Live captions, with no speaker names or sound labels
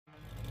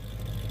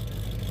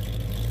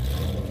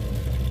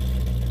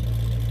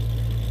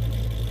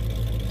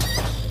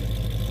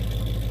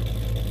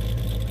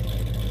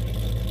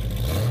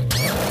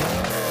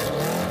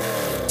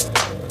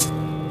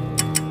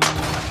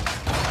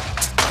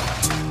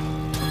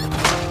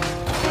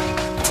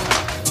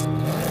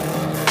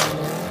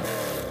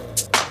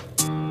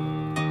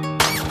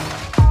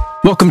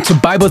Welcome to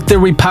Bible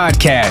Theory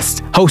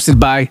Podcast, hosted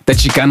by the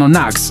Chicano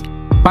Knox.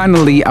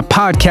 Finally, a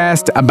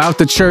podcast about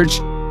the church,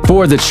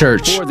 for the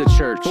church.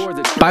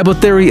 Bible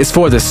Theory is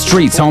for the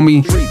streets,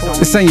 homie.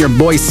 This ain't your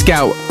Boy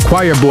Scout,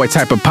 choir boy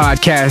type of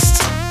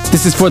podcast.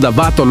 This is for the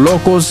vato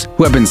locos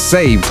who have been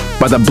saved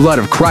by the blood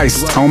of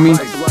Christ, homie.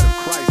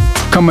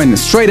 Coming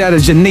straight out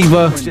of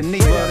Geneva,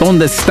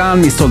 ¿Dónde están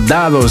mis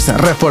soldados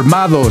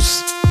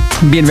reformados?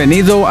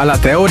 Bienvenido a la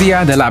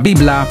Teoría de la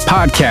Biblia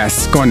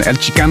podcast con El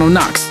Chicano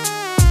Knox.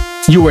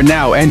 You are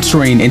now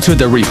entering into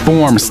the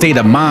reformed state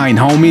of mind,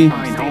 homie,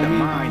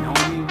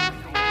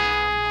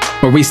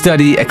 where we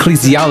study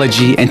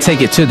ecclesiology and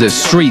take it to the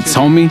streets,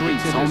 homie.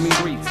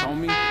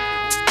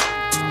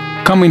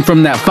 Coming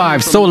from that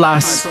five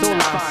solas,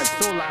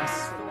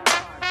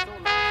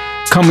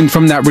 coming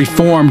from that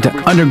reformed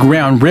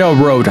underground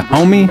railroad,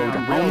 homie.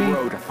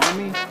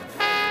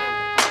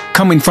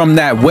 Coming from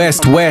that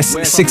West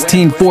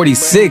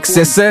 1646,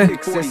 ese.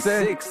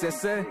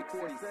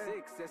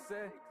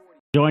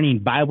 Joining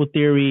Bible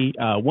Theory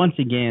once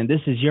again.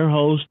 This is your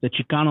host, the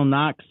Chicano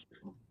Knox,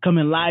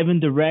 coming live and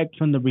direct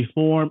from the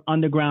Reform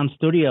Underground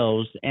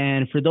Studios.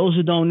 And for those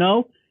who don't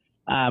know,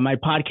 my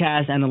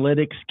podcast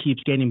analytics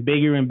keeps getting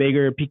bigger and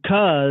bigger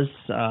because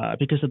of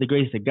the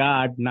grace of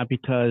God, not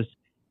because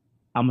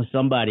I'm a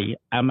somebody.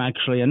 I'm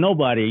actually a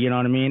nobody, you know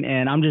what I mean?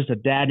 And I'm just a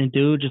dad and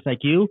dude just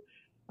like you,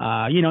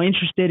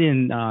 interested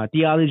in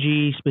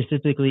theology,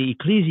 specifically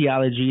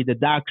ecclesiology, the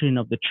doctrine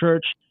of the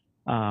church.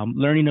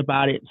 Learning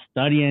about it,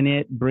 studying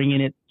it, bringing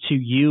it to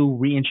you,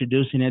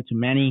 reintroducing it to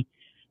many.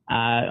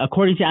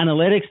 According to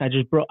analytics, I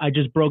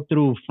just broke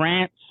through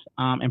France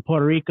and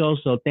Puerto Rico.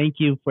 So thank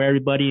you for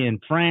everybody in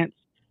France.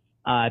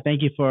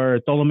 Thank you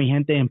for todo mi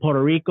gente in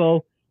Puerto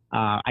Rico.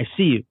 I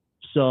see you.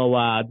 So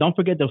don't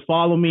forget to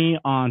follow me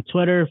on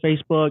Twitter,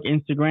 Facebook,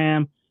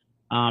 Instagram,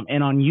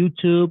 and on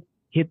YouTube.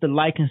 Hit the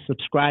like and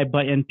subscribe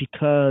button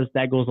because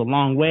that goes a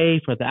long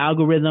way for the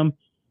algorithm.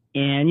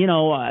 And,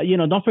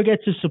 don't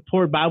forget to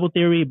support Bible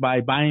Theory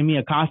by buying me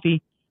a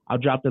coffee. I'll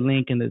drop the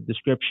link in the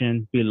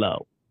description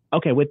below.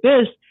 Okay, with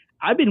this,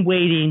 I've been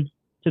waiting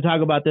to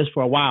talk about this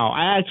for a while.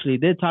 I actually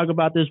did talk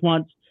about this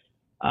once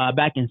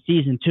back in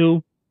season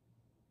 2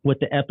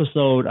 with the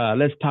episode,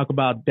 Let's Talk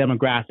About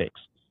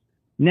Demographics.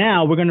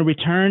 Now we're going to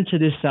return to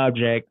this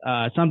subject,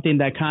 something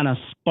that kind of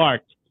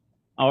sparked,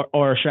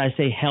 or should I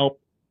say helped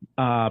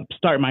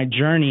start my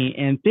journey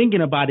in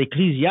thinking about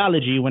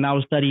ecclesiology when I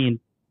was studying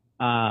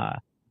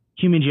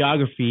human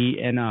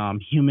geography and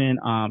human,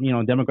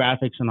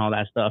 demographics and all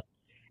that stuff.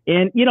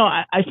 And,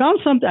 I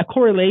found a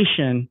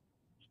correlation,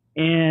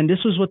 and this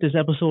was what this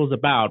episode was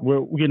about,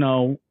 where,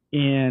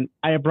 and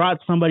I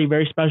brought somebody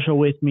very special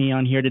with me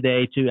on here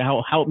today to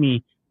help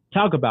me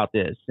talk about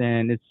this.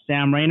 And it's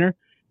Sam Rainer.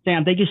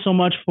 Sam, thank you so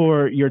much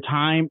for your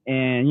time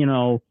and,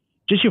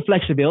 just your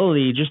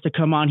flexibility just to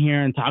come on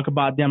here and talk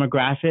about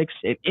demographics,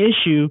 an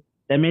issue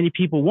that many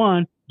people,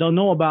 one, don't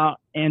know about,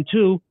 and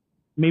two,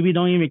 maybe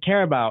don't even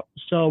care about.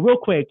 So real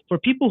quick, for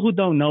people who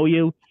don't know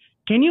you,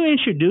 can you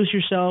introduce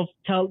yourself?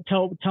 Tell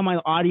my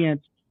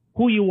audience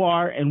who you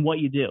are and what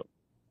you do.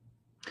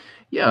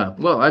 Yeah,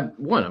 well,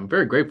 I'm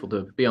very grateful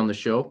to be on the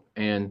show,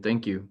 and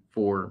thank you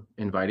for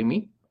inviting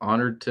me.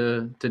 Honored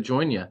to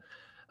join you.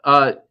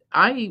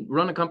 I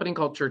run a company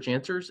called Church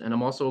Answers, and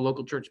I'm also a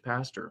local church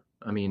pastor.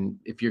 I mean,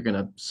 if you're going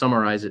to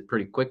summarize it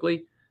pretty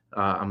quickly,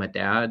 I'm a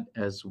dad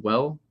as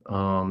well.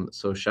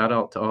 So shout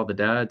out to all the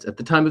dads. At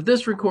the time of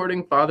this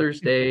recording,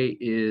 Father's Day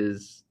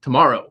is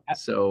tomorrow.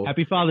 So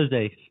happy Father's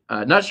Day.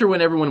 Not sure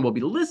when everyone will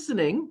be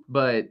listening,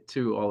 but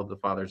to all of the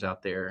fathers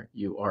out there,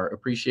 you are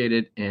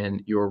appreciated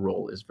and your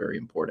role is very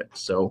important.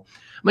 So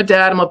I'm a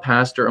dad, I'm a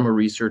pastor, I'm a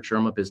researcher,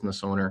 I'm a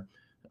business owner,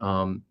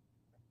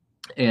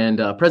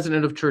 and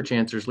president of Church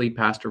Answers, lead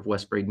pastor of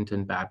West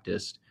Bradenton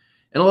Baptist.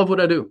 And I love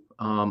what I do.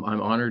 I'm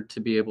honored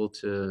to be able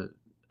to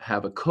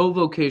have a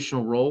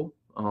co-vocational role.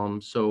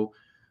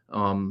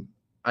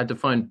 I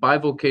define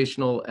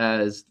bivocational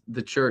as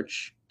the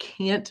church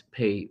can't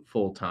pay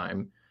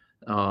full-time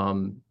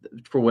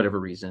for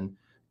whatever reason.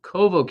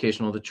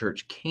 Co-vocational, the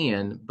church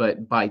can,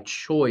 but by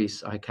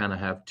choice, I kind of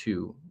have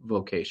two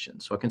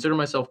vocations. So I consider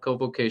myself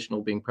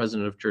co-vocational, being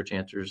president of Church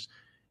Answers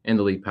and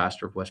the lead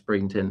pastor of West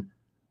Bradenton.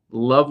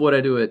 Love what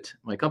I do at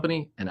my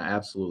company, and I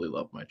absolutely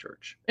love my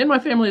church and my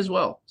family as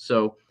well.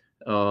 So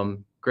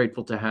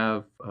grateful to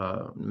have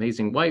an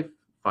amazing wife,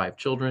 5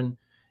 children,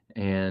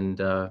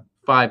 and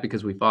 5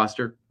 because we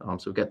foster.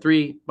 So we've got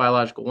 3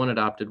 biological, 1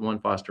 adopted, 1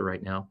 foster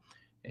right now,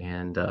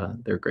 and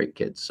they're great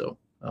kids. So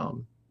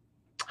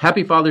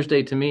happy Father's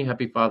Day to me.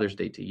 Happy Father's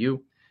Day to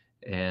you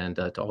and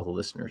to all the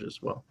listeners as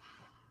well.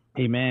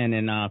 Amen.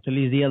 And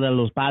Feliz Dia de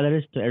los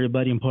Padres to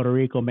everybody in Puerto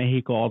Rico,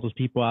 Mexico, all those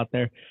people out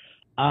there.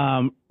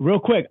 Real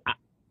quick,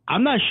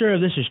 I'm not sure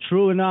if this is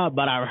true or not,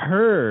 but I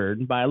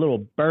heard by a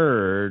little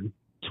bird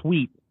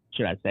tweet,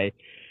 should I say,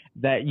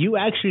 that you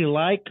actually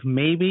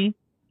maybe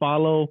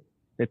follow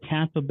the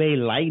Tampa Bay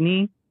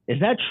Lightning. Is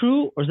that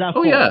true or is that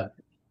false? Oh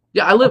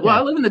yeah. I live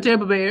in the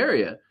Tampa Bay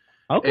area.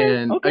 Okay.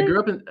 And I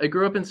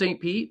grew up in St.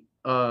 Pete,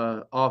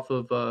 off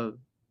of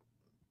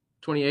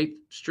 28th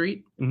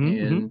Street,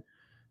 and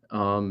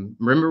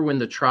Remember when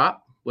the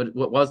Trop,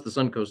 what was the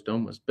Suncoast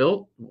Dome, was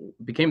built,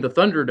 became the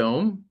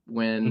Thunderdome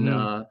when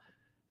the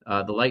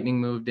Lightning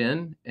moved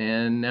in,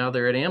 and now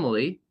they're at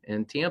Amalie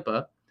in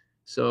Tampa.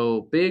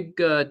 So big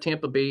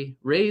Tampa Bay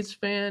Rays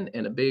fan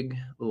and a big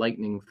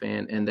Lightning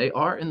fan, and they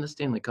are in the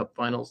Stanley Cup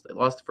Finals. They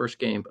lost the first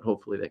game, but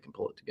hopefully they can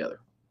pull it together.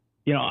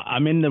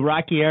 I'm in the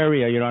Rocky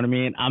area, you know what I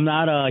mean? I'm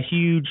not a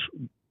huge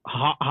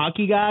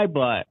hockey guy,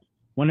 but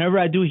whenever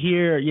I do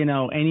hear,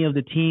 any of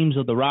the teams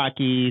of the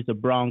Rockies, the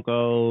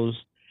Broncos,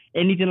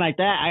 anything like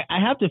that, I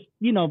have to,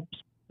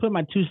 put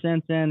my 2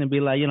 cents in and be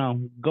like,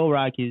 go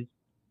Rockies,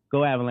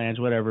 go Avalanche,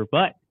 whatever.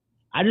 But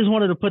I just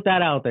wanted to put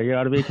that out there, you know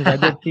what I mean? Because I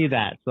did see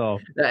that. So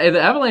the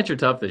Avalanche are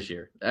tough this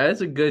year. That's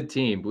a good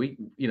team. We,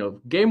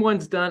 game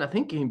 1's done. I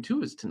think game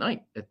 2 is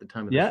tonight at the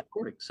time of this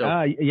recording.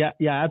 So yeah,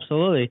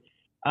 absolutely.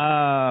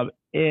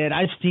 And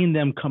I've seen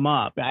them come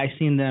up. I've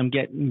seen them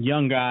get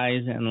young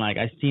guys, and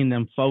I've seen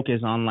them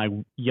focus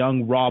on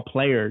young raw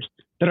players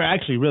that are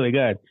actually really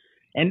good.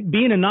 And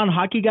being a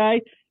non-hockey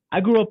guy, I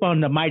grew up on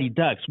the Mighty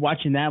Ducks,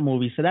 watching that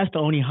movie. So that's the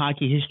only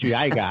hockey history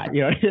I got.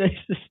 You know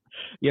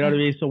what I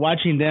mean? So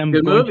watching them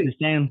good go movie. to the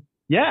Stanley,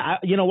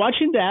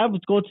 watching the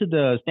Avs go to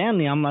the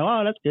Stanley, I'm like,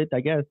 oh, that's good,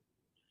 I guess.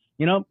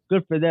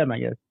 Good for them, I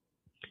guess.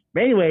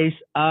 But anyways,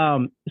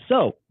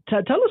 so tell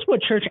us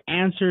what Church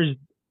Answers.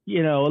 A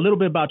little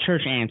bit about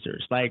Church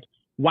Answers.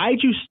 Why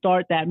did you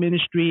start that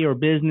ministry or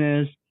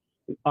business?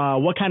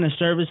 What kind of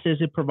services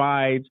it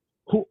provides?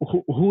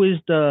 Who is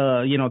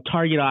the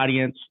target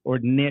audience or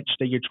niche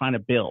that you're trying to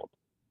build?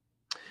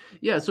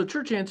 Yeah, so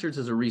Church Answers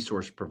is a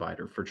resource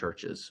provider for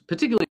churches,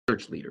 particularly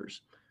church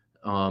leaders.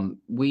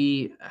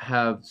 We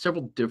have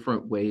several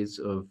different ways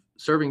of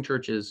serving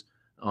churches.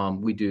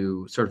 We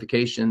do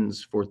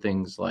certifications for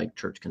things like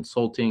church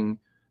consulting.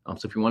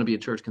 So if you want to be a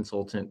church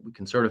consultant, we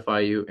can certify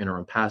you.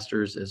 Interim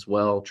pastors as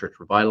well, church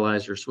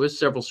revitalizers. So we have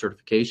several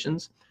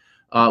certifications.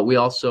 We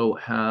also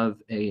have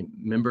a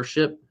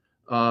membership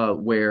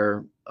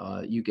where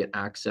you get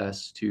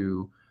access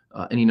to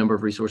any number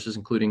of resources,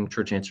 including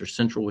Church Answers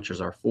Central, which is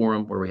our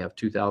forum where we have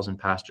 2,000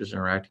 pastors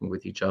interacting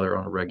with each other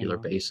on a regular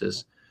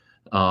basis.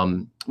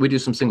 We do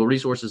some single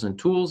resources and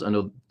tools. I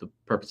know the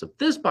purpose of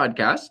this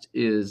podcast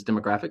is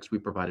demographics. We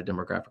provide a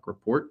demographic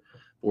report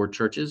for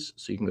churches.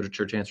 So you can go to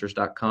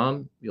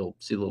churchanswers.com. You'll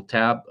see a little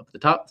tab up at the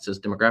top that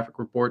says demographic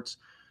reports.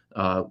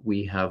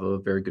 We have a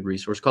very good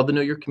resource called the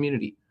Know Your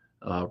Community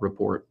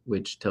report,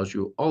 which tells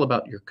you all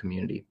about your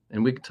community.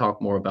 And we can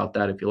talk more about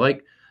that if you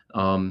like.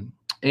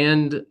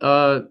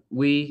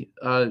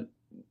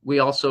 We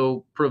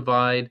also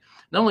provide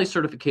not only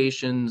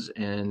certifications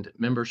and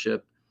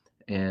membership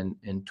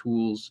and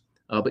tools,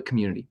 but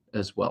community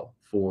as well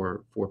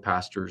for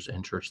pastors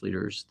and church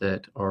leaders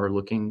that are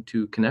looking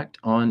to connect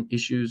on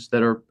issues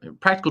that are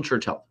practical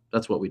church health.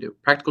 That's what we do.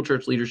 Practical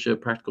church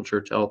leadership, practical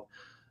church health.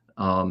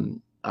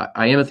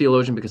 I am a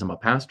theologian because I'm a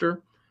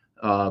pastor,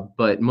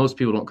 but most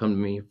people don't come to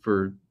me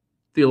for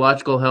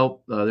theological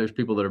help. There's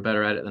people that are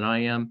better at it than I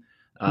am.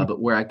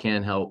 But where I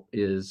can help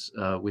is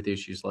with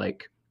issues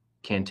like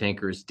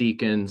cantankerous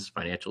deacons,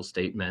 financial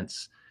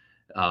statements,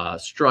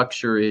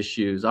 structure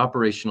issues,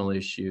 operational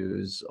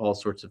issues, all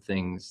sorts of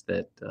things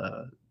that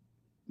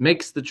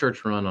makes the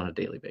church run on a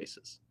daily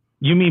basis.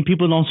 You mean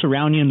people don't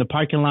surround you in the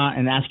parking lot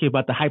and ask you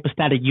about the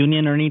hypostatic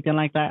union or anything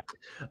like that?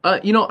 I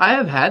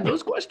have had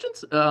those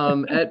questions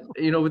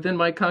within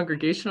my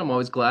congregation. I'm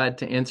always glad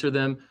to answer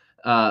them.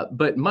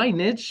 But my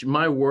niche,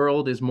 my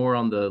world is more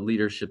on the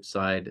leadership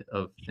side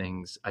of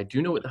things. I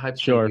do know what the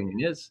hypostatic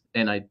union is,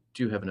 and I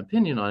do have an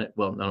opinion on it.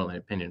 Well, not only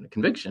an opinion, a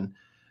conviction.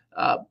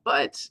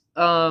 But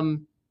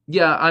I'm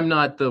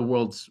not the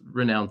world's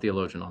renowned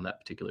theologian on that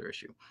particular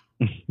issue.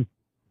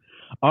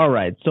 All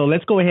right. So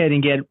let's go ahead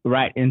and get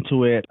right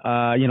into it,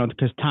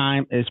 because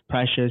time is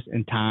precious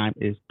and time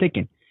is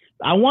ticking.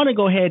 I want to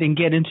go ahead and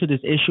get into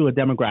this issue of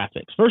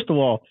demographics. First of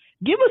all,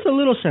 give us a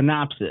little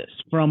synopsis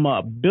from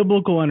a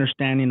biblical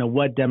understanding of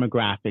what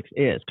demographics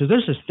is, because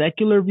there's a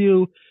secular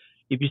view.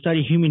 If you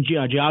study human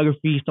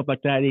geography, stuff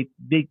like that,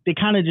 they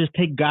kind of just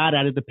take God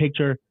out of the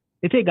picture.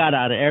 They take God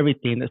out of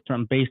everything. That's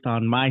based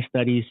on my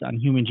studies on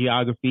human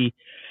geography.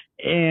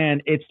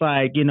 And it's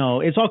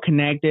it's all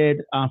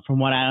connected from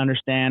what I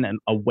understand, and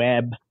a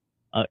web.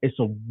 It's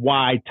a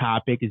wide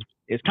topic.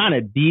 It's kind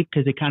of deep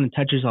because it kind of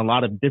touches on a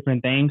lot of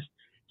different things,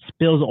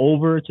 spills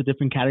over to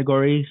different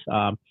categories.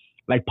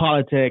 Like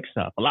politics,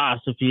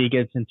 philosophy,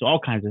 gets into all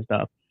kinds of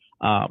stuff,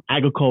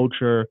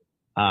 agriculture,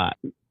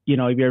 if you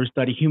ever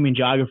study human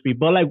geography.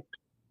 But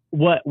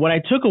what I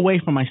took away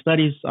from my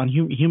studies on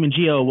human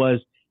geo was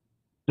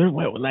the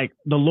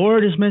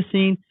Lord is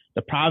missing,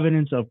 the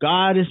providence of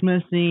God is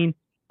missing,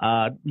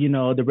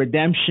 the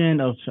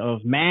redemption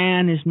of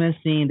man is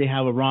missing. They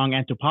have a wrong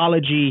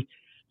anthropology,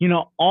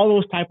 all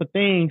those type of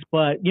things.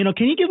 But,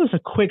 can you give us a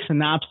quick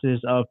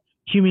synopsis of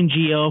human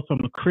geo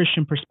from a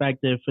Christian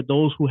perspective for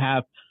those who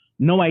have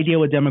no idea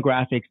what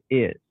demographics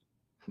is?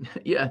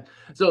 Yeah.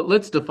 So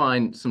let's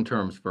define some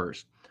terms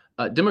first.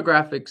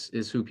 Demographics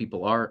is who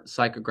people are.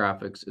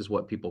 Psychographics is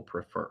what people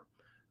prefer.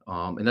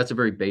 And that's a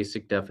very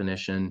basic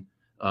definition.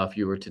 If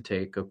you were to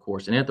take a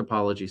course in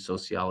anthropology,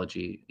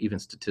 sociology, even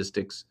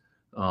statistics,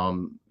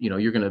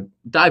 you're going to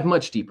dive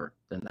much deeper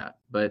than that.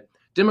 But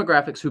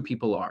demographics, who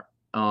people are.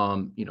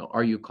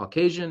 Are you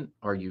Caucasian?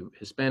 Are you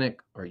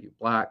Hispanic? Are you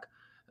Black?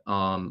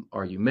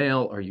 Are you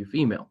male? Are you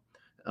female?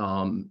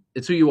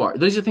 It's who you are.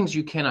 Those are things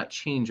you cannot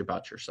change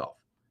about yourself.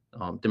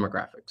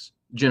 Demographics,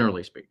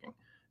 generally speaking.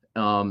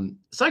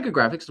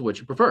 Psychographics is what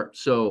you prefer.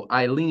 So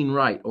I lean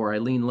right or I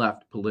lean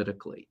left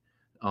politically.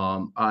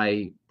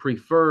 I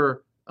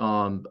prefer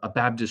a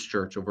Baptist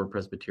church over a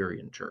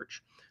Presbyterian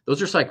church.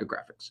 Those are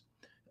psychographics.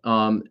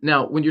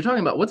 Now, when you're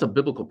talking about what's a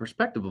biblical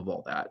perspective of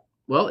all that,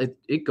 well,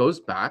 it goes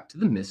back to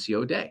the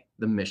Missio Dei,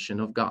 the mission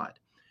of God.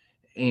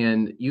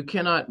 And you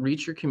cannot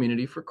reach your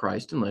community for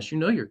Christ unless you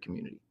know your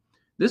community.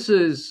 This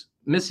is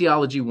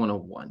Missiology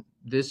 101.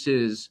 This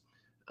is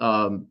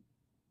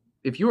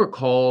if you are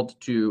called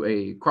to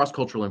a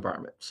cross-cultural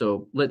environment.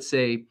 So let's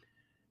say,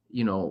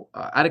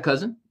 I had a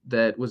cousin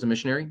that was a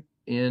missionary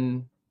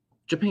in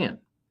Japan,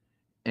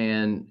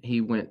 and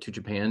he went to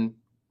Japan.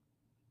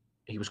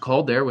 He was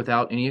called there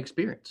without any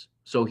experience.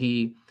 So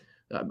he,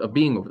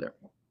 being over there.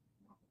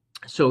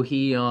 So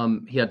he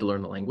had to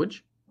learn the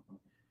language.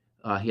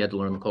 He had to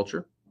learn the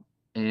culture,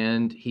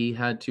 and he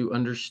had to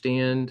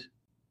understand,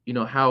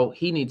 how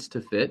he needs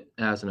to fit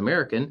as an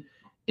American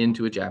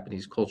into a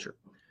Japanese culture.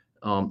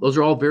 Those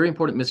are all very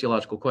important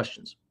missiological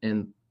questions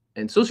and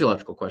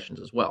sociological questions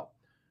as well.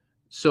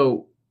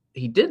 So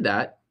he did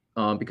that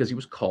because he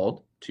was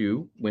called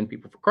to win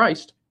people for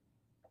Christ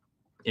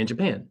in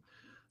Japan.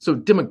 So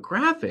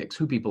demographics,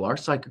 who people are,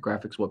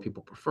 psychographics, what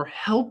people prefer,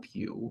 help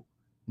you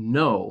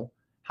know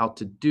how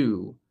to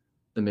do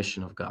the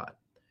mission of God.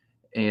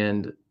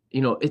 And,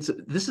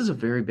 this is a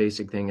very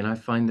basic thing. And I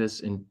find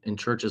this in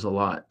churches a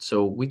lot.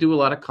 So we do a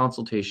lot of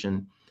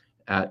consultation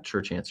at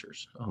Church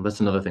Answers. That's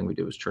another thing we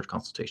do is church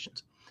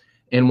consultations.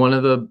 And one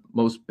of the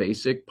most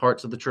basic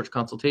parts of the church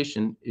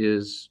consultation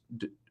is,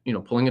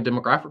 pulling a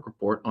demographic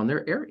report on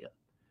their area.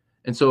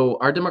 And so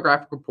our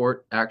demographic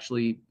report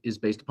actually is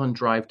based upon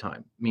drive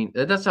time. I mean,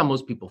 that's how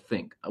most people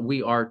think.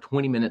 We are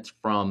 20 minutes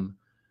from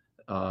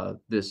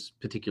this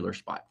particular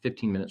spot,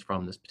 15 minutes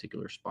from this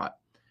particular spot.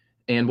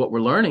 And what we're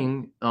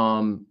learning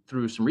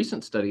through some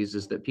recent studies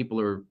is that people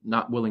are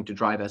not willing to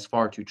drive as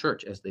far to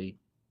church as they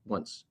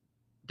once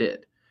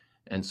did.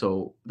 And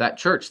so that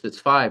church that's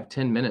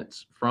 5-10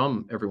 minutes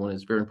from everyone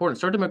is very important.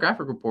 So our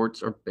demographic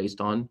reports are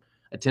based on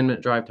a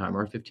 10-minute drive time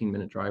or a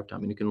 15-minute drive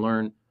time. And you can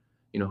learn,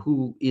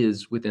 who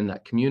is within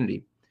that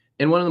community.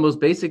 And one of the most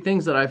basic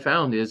things that I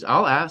found is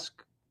I'll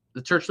ask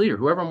the church leader,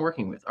 whoever I'm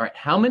working with, all right,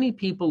 how many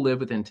people live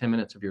within 10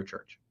 minutes of your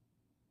church?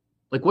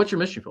 Like, what's your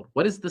mission field?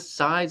 What is the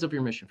size of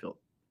your mission field?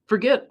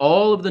 Forget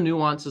all of the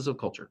nuances of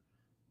culture.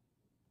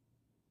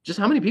 Just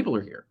how many people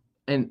are here?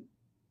 And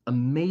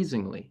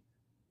amazingly,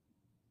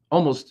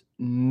 almost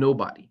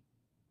nobody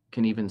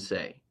can even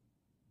say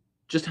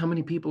just how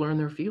many people are in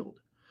their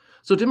field.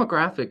 So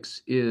demographics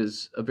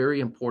is a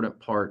very important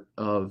part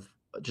of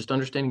just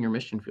understanding your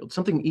mission field,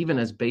 something even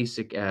as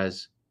basic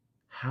as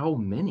how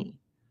many.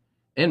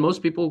 And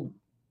most people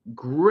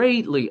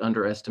greatly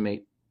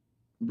underestimate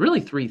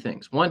really three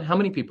things. One, how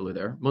many people are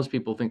there? Most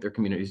people think their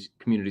communities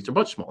are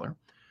much smaller.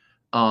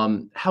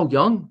 How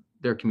young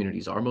their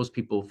communities are. Most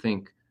people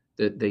think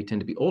that they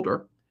tend to be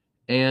older.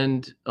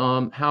 And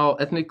how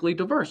ethnically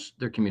diverse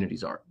their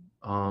communities are.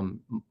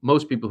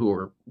 Most people who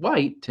are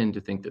white tend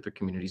to think that their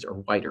communities are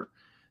whiter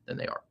than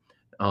they are.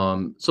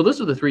 So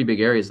those are the three big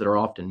areas that are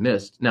often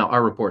missed. Now,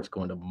 our reports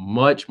go into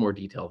much more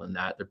detail than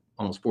that. They're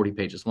almost 40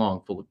 pages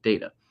long, full of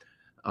data.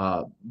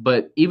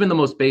 But even the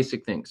most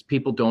basic things,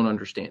 people don't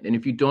understand. And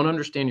if you don't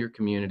understand your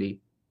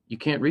community, you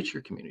can't reach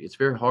your community. It's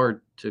very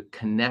hard to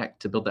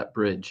connect, to build that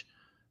bridge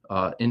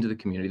into the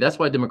community. That's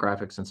why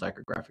demographics and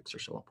psychographics are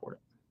so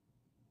important.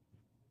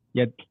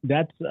 Yeah,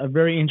 that's a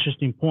very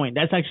interesting point.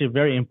 That's actually a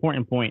very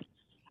important point.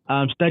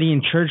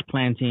 Studying church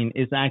planting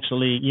is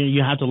actually,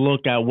 you have to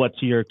look at what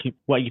your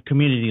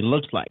community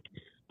looks like.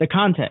 The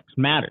context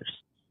matters.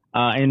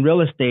 In real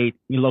estate,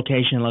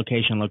 location.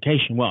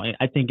 Well,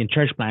 I think in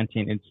church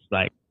planting, it's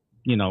like,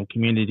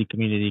 community,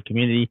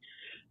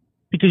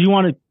 because you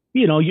want to,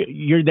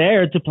 you're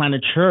there to plant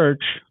a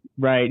church,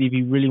 right? If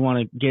you really want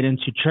to get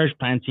into church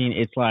planting,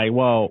 it's like,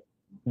 well,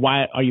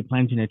 why are you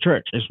planting a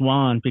church? It's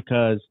one,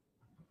 because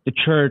the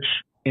church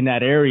in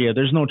that area,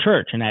 there's no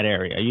church in that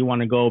area. You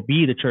want to go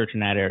be the church in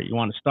that area. You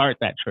want to start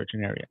that church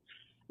in area,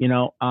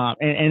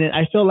 and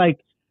I feel like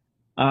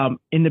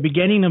in the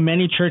beginning of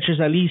many churches,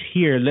 at least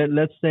here,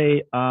 let's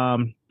say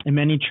in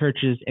many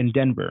churches in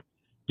Denver,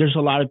 there's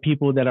a lot of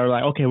people that are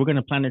like, okay, we're going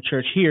to plant a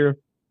church here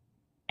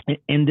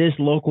in this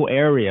local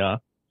area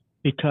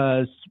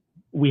because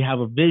we have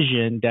a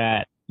vision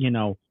that,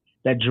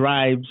 that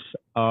drives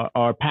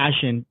our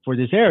passion for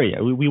this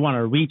area. We want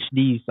to reach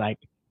these like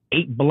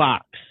 8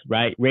 blocks,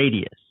 right?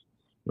 Radius,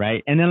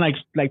 right? And then like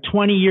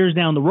 20 years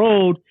down the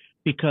road,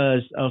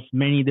 because of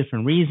many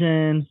different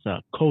reasons,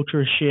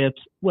 culture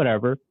shifts,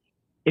 whatever,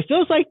 it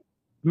feels like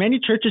many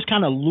churches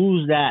kind of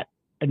lose that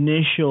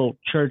initial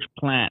church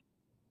plant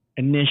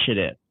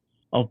initiative.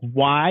 of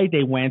why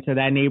they went to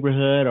that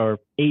neighborhood or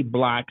 8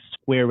 block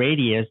square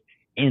radius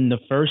in the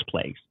first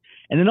place.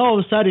 And then all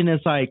of a sudden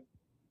it's like,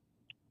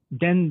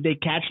 then they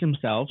catch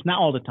themselves, not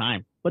all the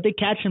time, but they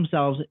catch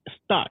themselves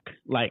stuck.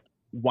 Like,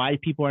 why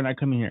people are not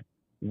coming here?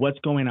 What's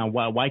going on?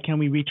 Why can't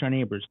we reach our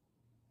neighbors?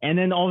 And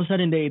then all of a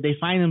sudden they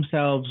find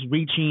themselves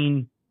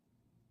reaching,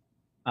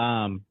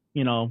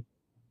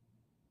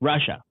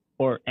 Russia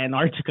or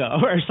Antarctica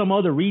or some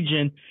other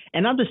region.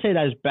 And not to say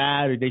that's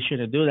bad or they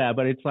shouldn't do that,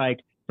 but it's like,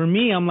 for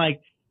me, I'm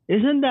like,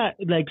 isn't that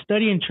like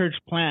studying church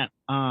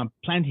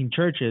planting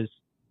churches?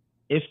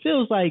 It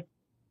feels like,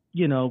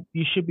 you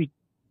should be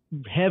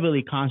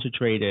heavily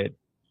concentrated,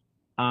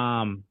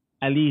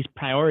 at least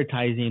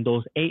prioritizing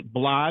those 8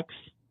 blocks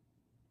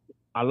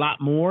a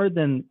lot more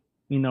than,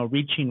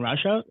 reaching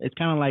Russia. It's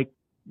kind of like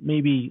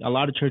maybe a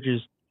lot of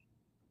churches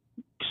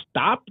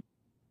stop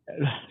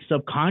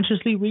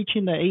subconsciously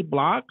reaching the 8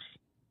 blocks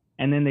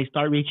and then they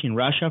start reaching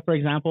Russia, for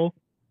example.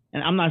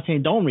 And I'm not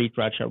saying don't reach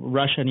Russia.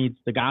 Russia needs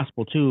the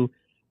gospel too.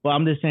 But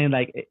I'm just saying,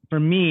 like, for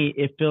me,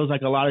 it feels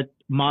like a lot of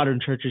modern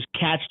churches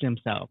catch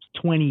themselves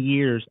 20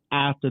 years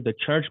after the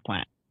church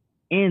plant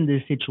in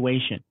this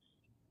situation.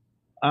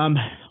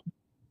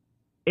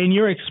 In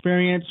your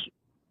experience,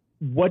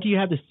 what do you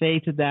have to say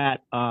to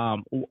that?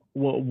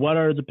 What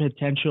are the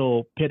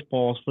potential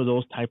pitfalls for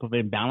those type of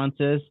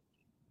imbalances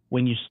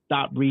when you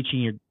stop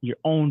reaching your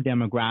own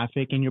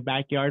demographic in your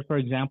backyard, for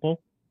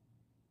example,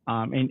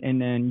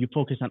 and then you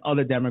focus on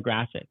other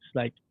demographics?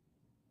 Like,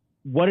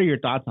 what are your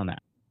thoughts on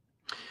that?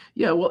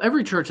 Yeah, well,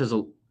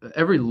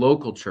 every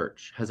local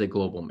church has a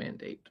global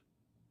mandate.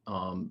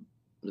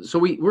 So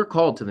we're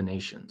called to the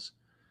nations,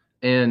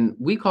 and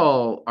we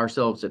call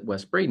ourselves at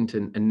West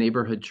Bradenton a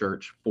neighborhood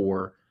church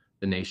for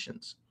the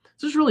nations.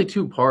 So there's really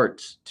 2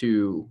 parts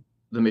to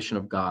the mission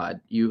of God.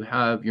 You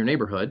have your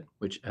neighborhood,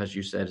 which, as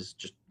you said, is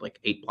just like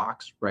 8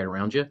 blocks right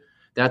around you.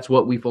 That's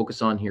what we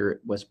focus on here at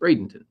West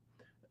Bradenton.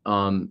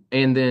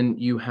 And then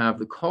you have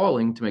the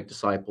calling to make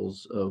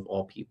disciples of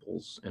all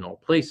peoples in all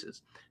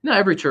places. Now,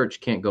 every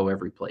church can't go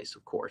every place,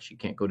 of course. You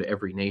can't go to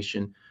every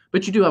nation,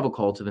 but you do have a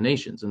call to the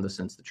nations in the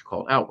sense that you're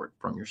called outward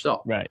from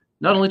yourself. Right.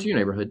 Not only to your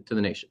neighborhood, to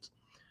the nations.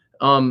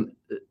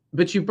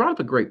 But you brought up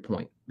a great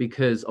point,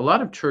 because a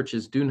lot of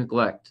churches do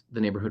neglect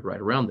the neighborhood right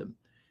around them.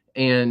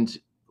 And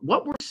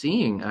what we're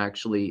seeing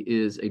actually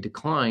is a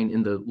decline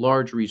in the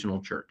large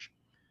regional church.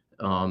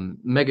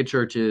 Mega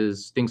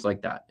churches, things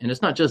like that. And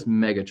it's not just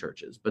mega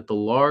churches, but the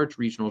large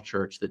regional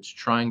church that's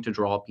trying to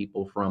draw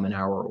people from an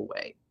hour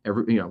away.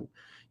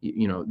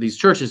 These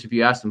churches, if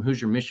you ask them,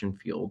 who's your mission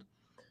field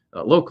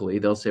locally,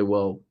 they'll say,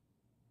 well,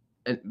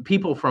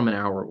 people from an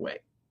hour away.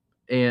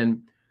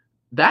 And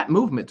that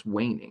movement's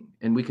waning,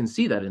 and we can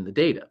see that in the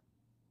data.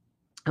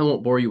 I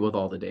won't bore you with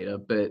all the data,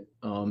 but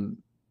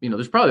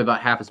there's probably about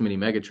half as many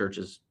mega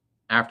churches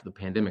after the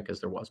pandemic as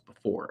there was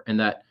before, and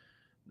that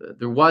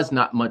there was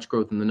not much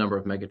growth in the number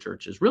of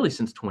megachurches really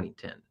since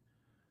 2010.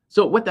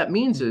 So what that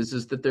means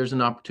is that there's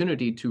an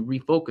opportunity to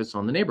refocus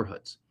on the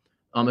neighborhoods.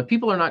 If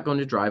people are not going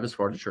to drive as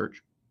far to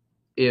church,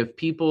 if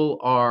people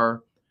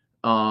are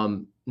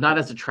not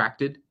as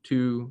attracted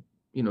to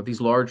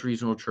these large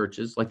regional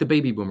churches like the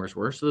baby boomers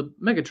were. So the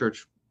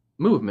megachurch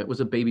movement was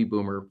a baby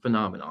boomer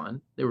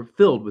phenomenon. They were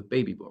filled with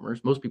baby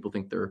boomers. Most people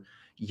think they're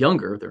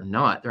younger. They're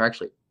not. They're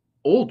actually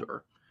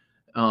older.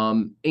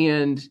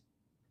 And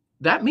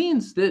that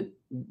means that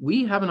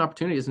we have an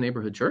opportunity as a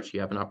neighborhood church. You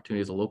have an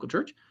opportunity as a local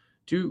church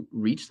to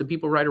reach the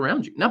people right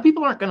around you. Now,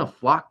 people aren't going to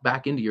flock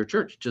back into your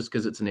church just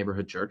because it's a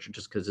neighborhood church or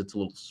just because it's a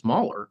little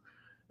smaller.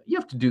 You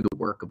have to do the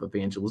work of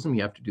evangelism.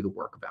 You have to do the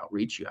work of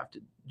outreach. You have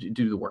to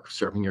do the work of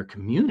serving your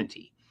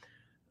community.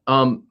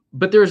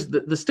 But there's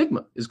the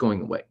stigma is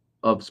going away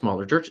of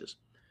smaller churches,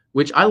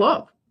 which I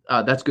love.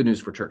 That's good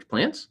news for church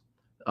plants,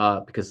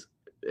 because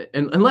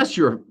unless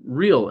you're a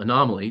real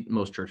anomaly,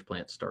 most church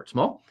plants start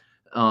small.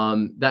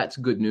 That's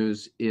good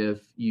news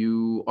if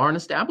you are an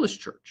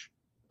established church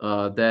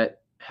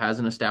that has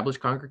an established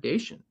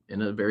congregation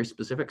in a very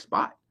specific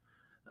spot.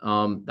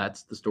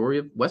 That's the story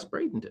of West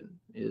Bradenton,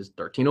 is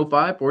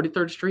 1305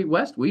 43rd Street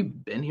West. We've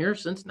been here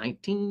since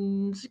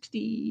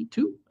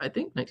 1962, I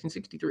think,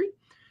 1963.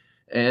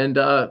 And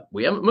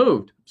we haven't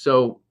moved.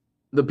 So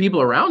the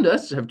people around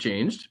us have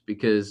changed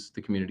because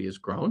the community has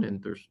grown,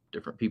 and there's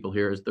different people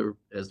here as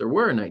there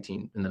were in the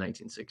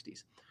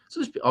 1960s. So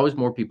there's always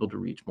more people to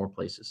reach, more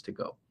places to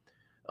go.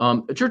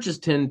 Churches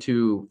tend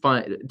to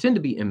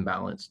be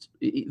imbalanced.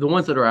 The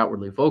ones that are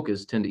outwardly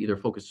focused tend to either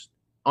focus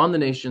on the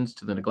nations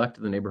to the neglect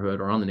of the neighborhood,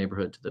 or on the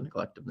neighborhood to the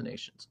neglect of the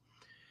nations.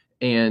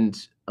 And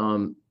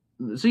so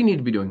you need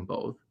to be doing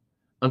both.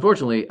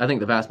 Unfortunately, I think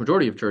the vast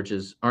majority of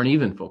churches aren't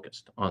even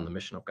focused on the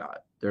mission of God.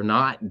 They're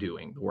not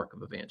doing the work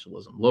of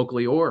evangelism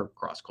locally or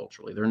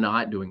cross-culturally. They're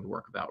not doing the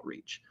work of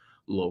outreach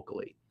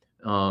locally.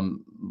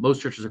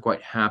 Most churches are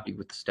quite happy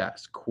with the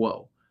status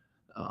quo.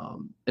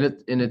 And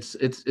it's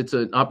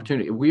an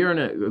opportunity. We are in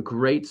a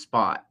great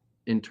spot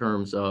in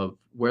terms of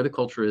where the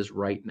culture is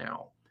right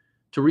now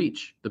to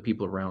reach the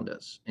people around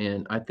us.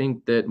 And I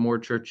think that more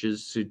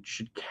churches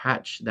should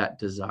catch that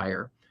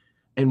desire.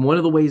 And one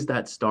of the ways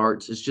that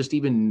starts is just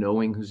even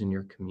knowing who's in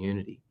your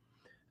community.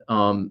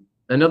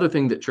 Another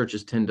thing that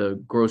churches tend to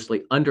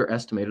grossly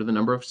underestimate are the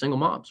number of single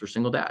moms or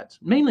single dads,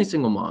 mainly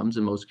single moms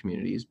in most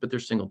communities, but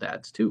there's single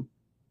dads too.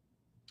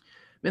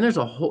 And there's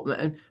a whole,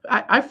 and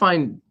I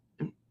find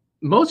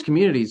most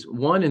communities,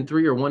 1 in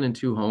 3 or 1 in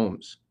 2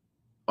 homes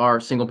are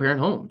single parent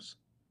homes.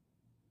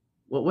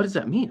 Well, what does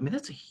that mean? I mean,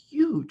 that's a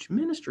huge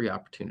ministry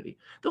opportunity.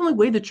 The only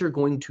way that you're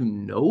going to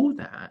know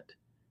that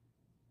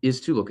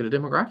is to look at a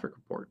demographic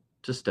report,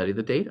 to study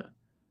the data.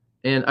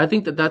 And I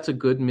think that that's a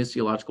good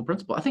missiological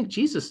principle. I think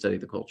Jesus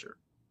studied the culture.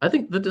 I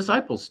think the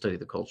disciples studied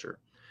the culture.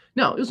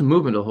 Now, it was a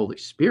movement of the Holy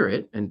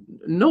Spirit, and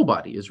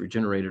nobody is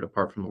regenerated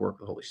apart from the work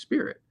of the Holy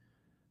Spirit.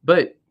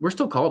 But we're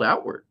still called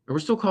outward, and we're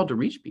still called to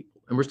reach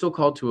people, and we're still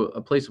called to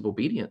a place of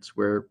obedience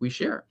where we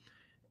share.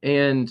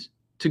 And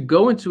to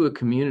go into a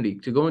community,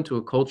 to go into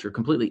a culture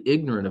completely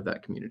ignorant of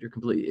that community, or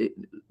completely,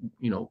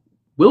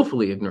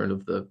 willfully ignorant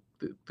of the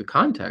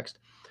context,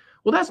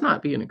 well, that's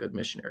not being a good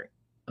missionary.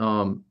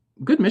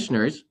 Good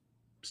missionaries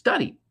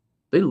study.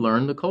 They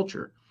learn the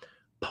culture.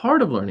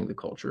 Part of learning the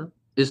culture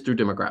is through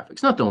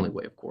demographics. Not the only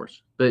way, of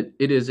course, but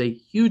it is a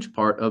huge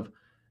part of,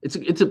 it's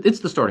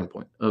the starting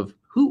point of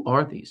who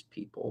are these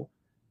people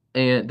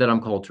and that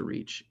I'm called to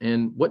reach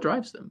and what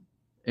drives them.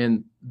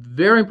 And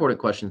very important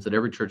questions that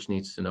every church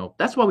needs to know.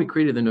 That's why we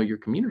created the Know Your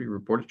Community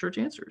report at Church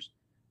Answers,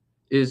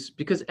 is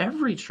because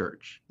every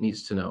church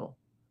needs to know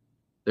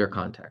their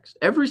context,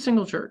 every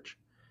single church.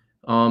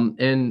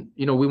 And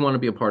we want to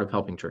be a part of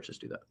helping churches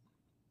do that.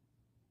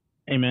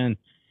 Amen.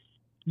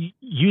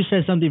 You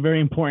said something very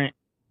important.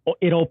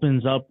 It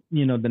opens up,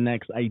 the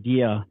next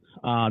idea,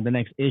 the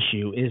next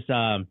issue is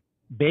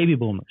baby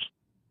boomers.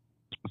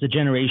 It's a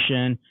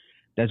generation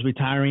that's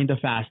retiring the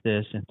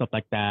fastest and stuff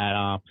like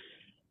that.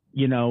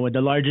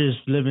 The largest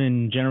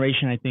living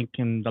generation, I think,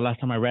 in the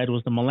last time I read,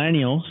 was the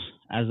millennials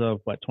as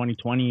of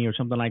 2020 or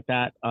something like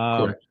that.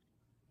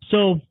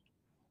 So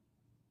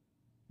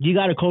you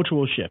got a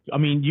cultural shift. I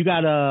mean, you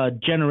got a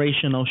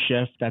generational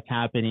shift that's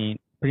happening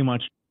pretty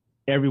much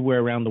everywhere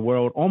around the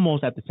world,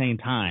 almost at the same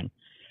time.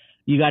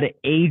 You got an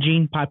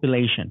aging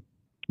population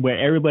where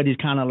everybody's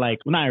kind of like,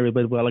 well, not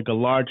everybody, but like a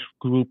large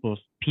group of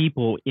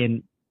people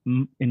in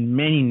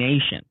many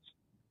nations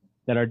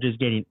that are just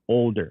getting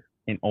older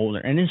and older.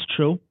 And it's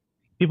true.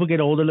 People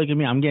get older. Look at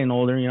me. I'm getting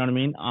older. You know what I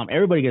mean?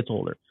 Everybody gets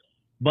older,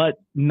 but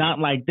not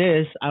like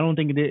this. I don't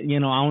think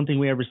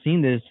we ever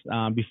seen this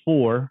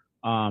before.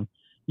 If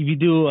you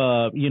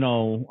do,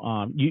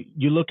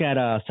 you look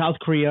at South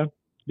Korea,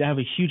 they have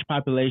a huge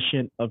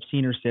population of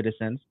senior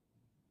citizens.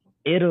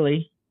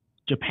 Italy,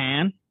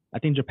 Japan, I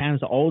think Japan is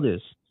the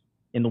oldest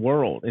in the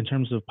world in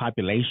terms of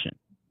population,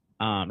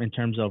 in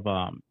terms of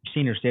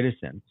senior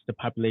citizens, the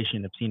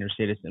population of senior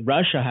citizens.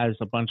 Russia has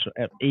a bunch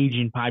of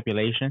aging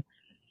population.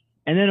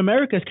 And then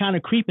America is kind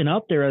of creeping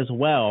up there as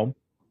well.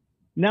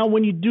 Now,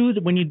 when you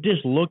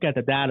just look at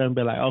the data and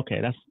be like,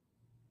 okay,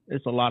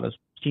 it's a lot of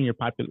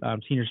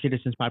senior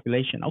citizens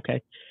population.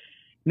 Okay.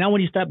 Now,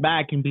 when you step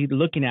back and be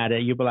looking at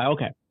it, you'll be like,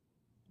 okay,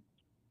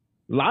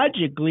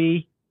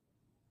 logically,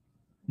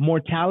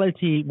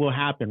 mortality will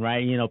happen,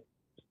 right?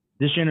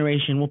 This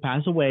generation will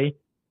pass away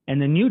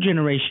and the new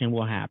generation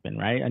will happen,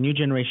 right? A new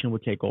generation will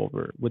take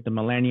over with the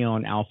millennial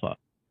and alpha.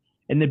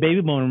 And the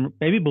baby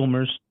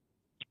boomers,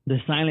 the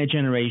silent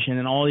generation,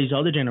 and all these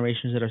other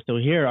generations that are still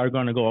here are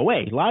going to go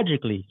away,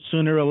 logically,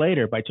 sooner or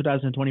later, by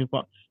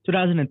 2025,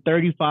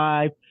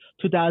 2035,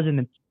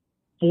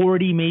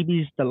 2040,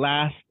 maybe is the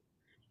last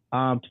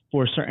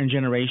for certain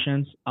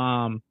generations.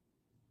 And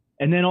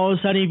then all of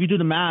a sudden, if you do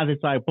the math,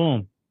 it's like,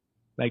 boom,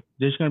 like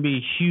there's going to be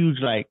a huge,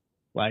 like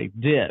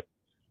dip.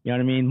 You know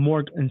what I mean?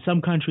 More in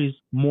some countries,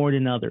 more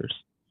than others.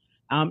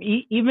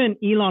 Even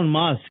Elon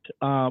Musk,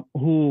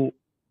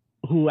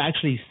 who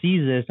actually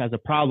sees this as a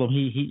problem,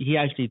 he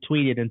actually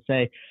tweeted and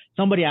say,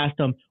 somebody asked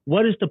him,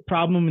 what is the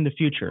problem in the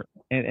future?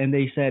 And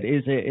they said,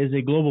 is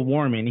it global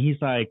warming? And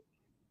he's like,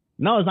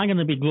 no, it's not going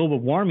to be global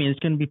warming. It's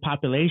going to be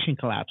population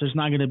collapse. There's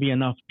not going to be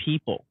enough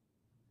people.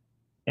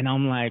 And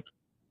I'm like,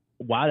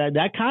 wow,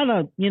 that kind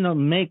of,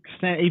 makes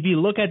sense. If you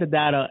look at the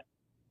data,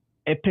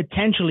 it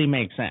potentially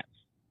makes sense.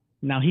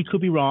 Now, he could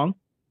be wrong.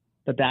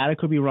 The data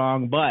could be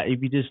wrong. But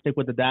if you just stick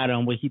with the data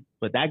and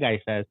what that guy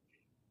says,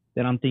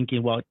 then I'm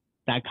thinking, well,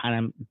 it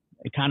kind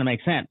of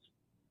makes sense.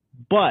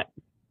 But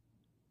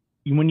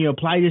when you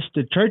apply this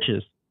to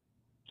churches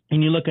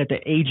and you look at the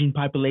aging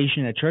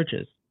population at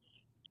churches,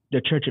 the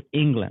Church of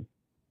England,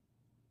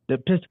 the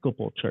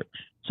Episcopal Church,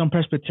 some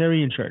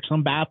Presbyterian church,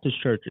 some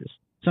Baptist churches,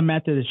 some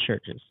Methodist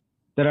churches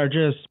that are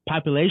just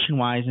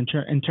population-wise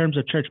in terms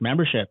of church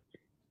membership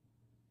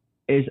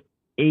is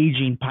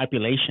aging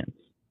populations.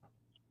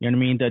 You know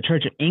what I mean? The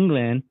Church of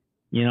England,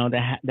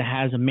 that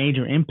has a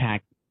major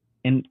impact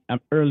in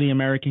early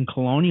American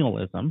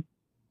colonialism.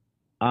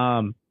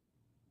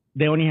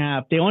 They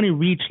only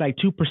reach like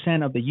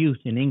 2% of the youth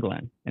in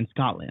England and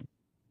Scotland.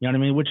 You know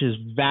what I mean? Which is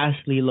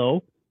vastly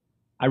low.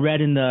 I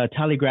read in the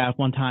Telegraph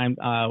one time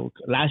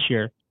last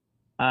year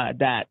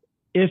that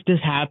if this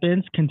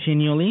happens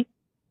continually,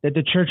 that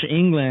the Church of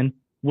England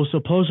will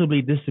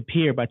supposedly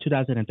disappear by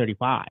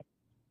 2035,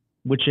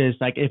 which is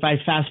like if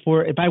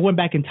I went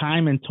back in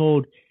time and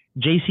told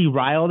J.C.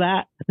 Ryle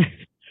that,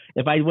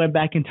 if I went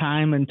back in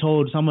time and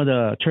told some of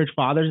the church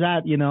fathers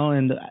that, in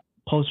the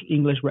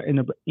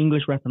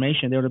English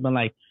Reformation, they would have been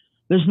like,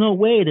 there's no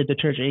way that the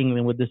Church of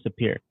England would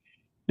disappear.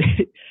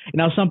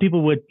 Now, some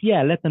people would,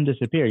 let them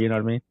disappear. You know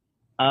what I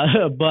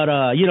mean?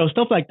 But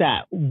stuff like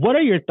that. What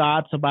are your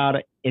thoughts about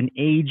an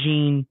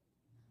aging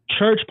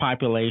church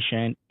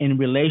population in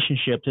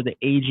relationship to the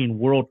aging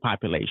world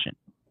population?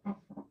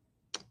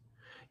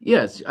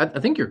 Yes, I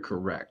think you're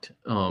correct.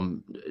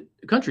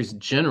 Countries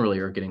generally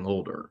are getting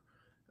older,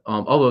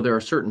 although there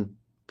are certain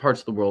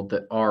parts of the world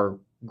that are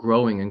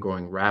growing and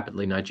growing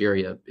rapidly.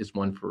 Nigeria is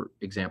one, for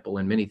example,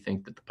 and many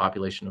think that the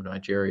population of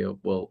Nigeria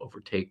will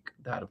overtake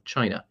that of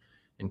China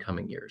in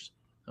coming years,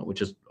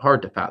 which is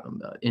hard to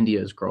fathom.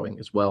 India is growing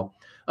as well.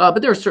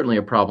 But there's certainly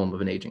a problem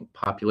of an aging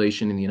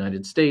population in the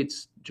United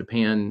States,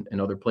 Japan, and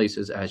other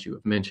places, as you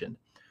have mentioned.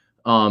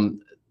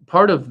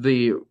 Part of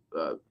the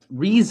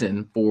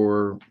reason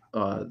for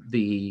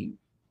the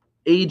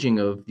aging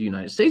of the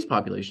United States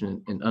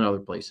population in other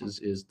places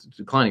is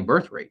declining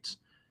birth rates.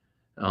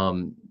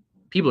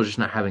 People are just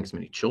not having as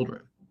many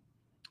children.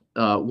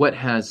 What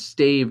has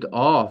staved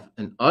off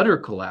an utter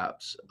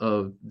collapse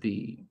of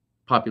the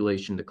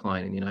population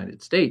decline in the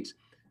United States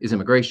is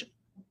immigration.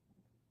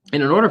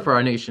 And in order for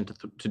our nation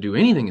to do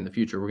anything in the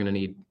future, we're going to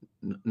need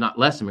not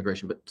less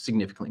immigration, but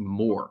significantly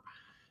more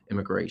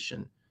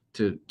immigration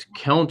to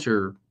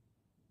counter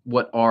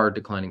what are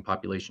declining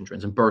population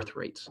trends and birth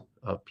rates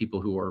of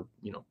people who are,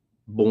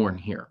 born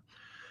here.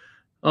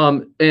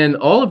 And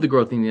all of the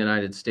growth in the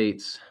United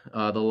States,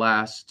 the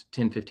last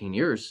 10, 15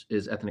 years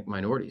is ethnic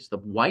minorities. The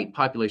white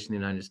population in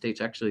the United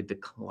States actually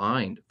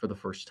declined for the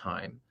first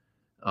time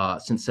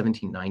since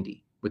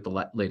 1790 with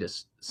the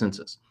latest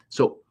census.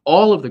 So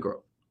all of the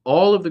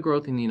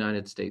growth in the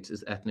United States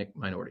is ethnic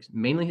minorities,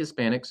 mainly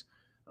Hispanics,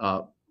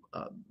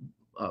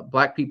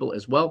 Black people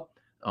as well,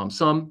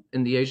 some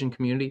in the Asian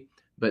community,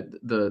 but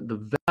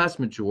the vast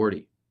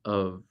majority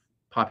of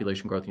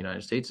population growth in the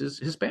United States is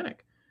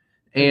Hispanic.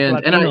 And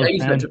I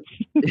use that term,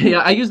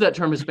 I use that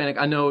term Hispanic.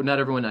 I know not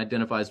everyone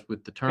identifies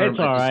with the term. It's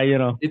all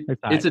right,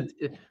 it's a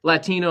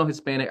Latino,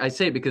 Hispanic. I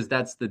say it because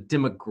that's the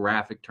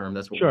demographic term.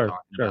 That's what we're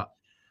talking about.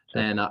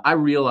 Sure. And I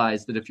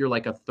realize that if you're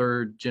like a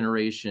third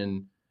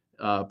generation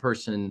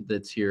person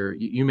that's here,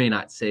 you may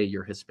not say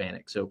you're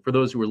Hispanic. So for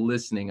those who are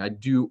listening, I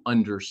do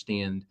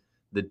understand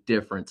the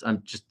difference.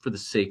 I'm just, for the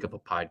sake of a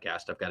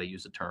podcast, I've got to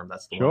use a term.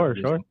 That's the one I'm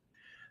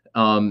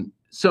using.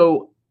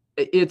 So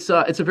it's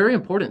a very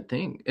important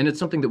thing, and it's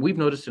something that we've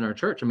noticed in our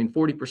church. I mean,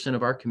 40%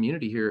 of our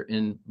community here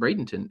in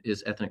Bradenton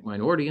is ethnic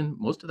minority, and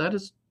most of that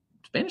is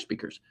Spanish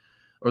speakers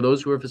or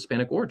those who are of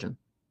Hispanic origin.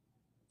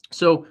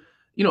 So,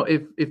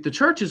 if the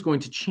church is going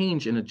to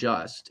change and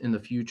adjust in the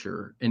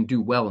future and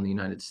do well in the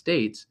United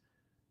States,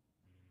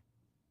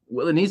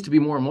 well, it needs to be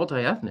more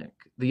multi-ethnic.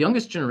 The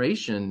youngest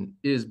generation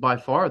is by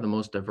far the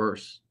most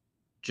diverse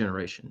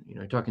generation.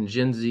 You're talking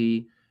Gen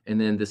Z, and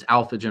then this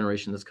alpha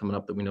generation that's coming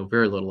up that we know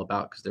very little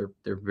about because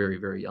they're very,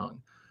 very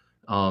young.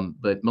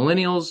 But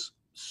millennials,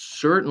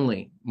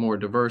 certainly more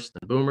diverse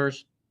than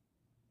boomers.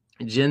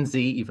 Gen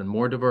Z, even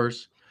more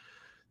diverse.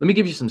 Let me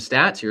give you some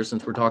stats here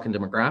since we're talking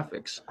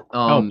demographics.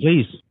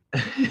 Please.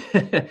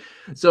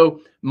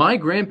 So my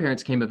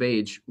grandparents came of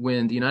age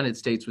when the United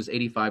States was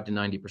 85 to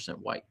 90%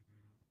 white.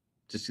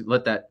 Just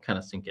let that kind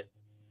of sink in.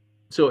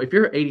 So if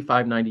you're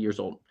 85, 90 years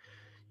old,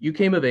 you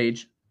came of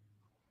age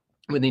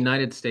when the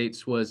United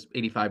States was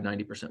 85,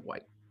 90%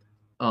 white.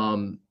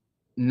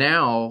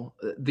 Now,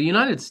 the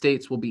United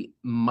States will be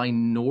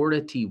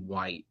minority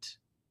white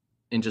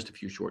in just a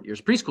few short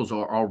years. Preschools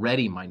are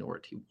already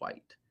minority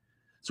white.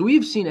 So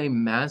we've seen a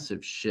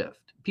massive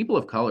shift. People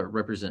of color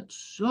represent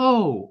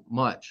so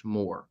much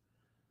more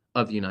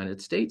of the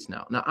United States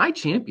now. Now, I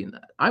champion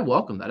that. I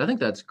welcome that. I think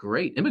that's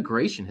great.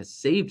 Immigration has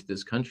saved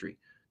this country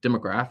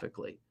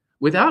demographically.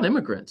 Without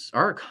immigrants,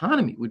 our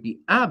economy would be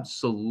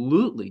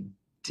absolutely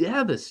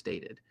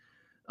devastated.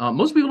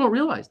 Most people don't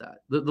realize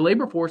that. The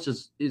labor force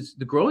is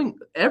the growing.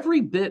 Every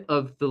bit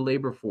of the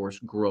labor force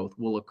growth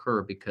will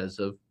occur because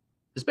of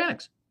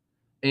Hispanics.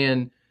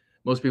 And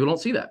most people don't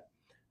see that.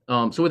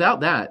 So without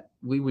that,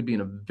 we would be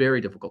in a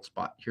very difficult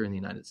spot here in the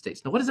United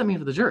States. Now, what does that mean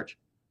for the church?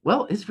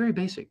 Well, it's very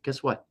basic.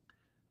 Guess what?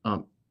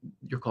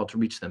 You're called to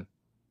reach them,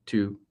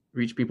 to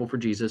reach people for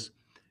Jesus,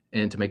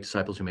 and to make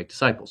disciples who make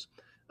disciples.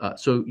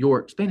 So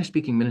your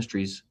Spanish-speaking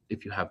ministries,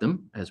 if you have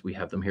them, as we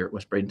have them here at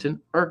West Bradenton,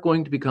 are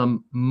going to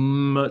become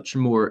much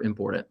more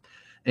important.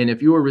 And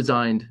if you are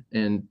resigned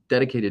and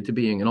dedicated to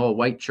being an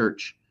all-white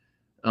church,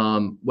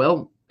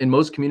 well, in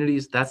most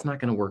communities, that's not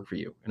going to work for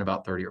you in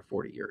about 30 or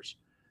 40 years.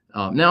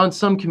 Now, in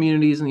some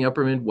communities in the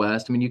upper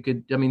Midwest, you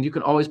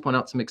could always point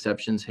out some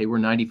exceptions. Hey, we're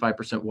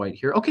 95% white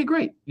here. Okay,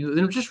 great.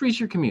 Then just reach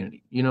your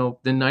community. Then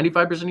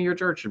 95% of your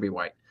church should be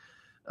white.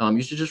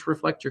 You should just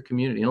reflect your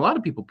community. And a lot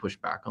of people push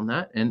back on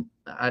that. And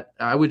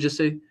I would just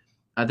say,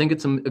 I think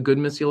it's a good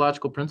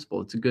missiological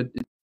principle. It's a good.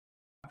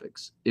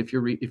 If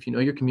you know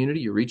your community,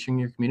 you're reaching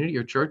your community.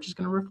 Your church is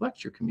going to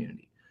reflect your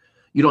community.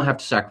 You don't have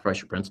to sacrifice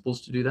your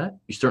principles to do that.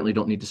 You certainly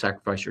don't need to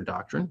sacrifice your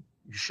doctrine.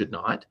 You should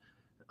not.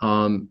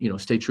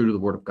 Stay true to the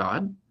Word of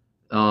God.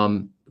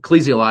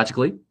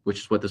 Ecclesiologically, which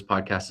is what this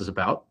podcast is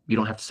about, you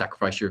don't have to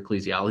sacrifice your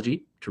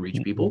ecclesiology to reach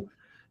people.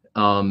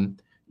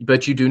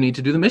 But you do need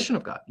to do the mission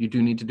of God. You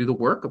do need to do the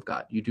work of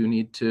God. You do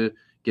need to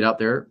get out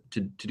there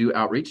to do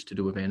outreach, to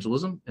do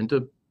evangelism, and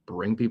to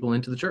bring people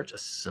into the church,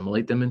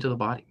 assimilate them into the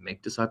body,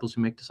 make disciples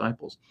who make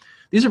disciples.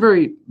 These are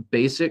very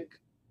basic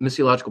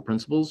missiological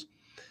principles.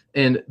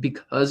 And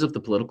because of the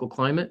political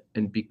climate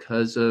and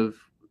because of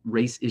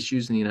race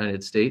issues in the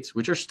United States,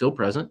 which are still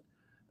present,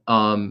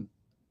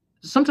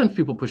 sometimes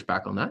people push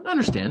back on that. I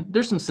understand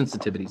there's some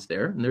sensitivities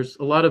there, and there's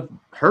a lot of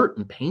hurt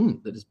and pain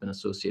that has been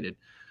associated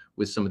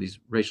with some of these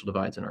racial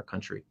divides in our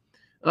country.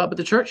 But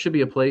the church should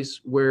be a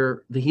place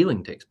where the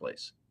healing takes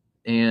place.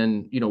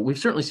 And, we've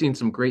certainly seen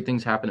some great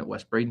things happen at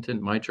West Bradenton,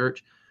 my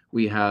church.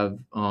 We have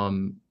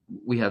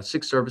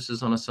 6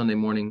 services on a Sunday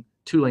morning,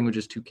 2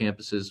 languages, 2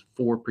 campuses,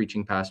 4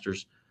 preaching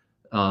pastors.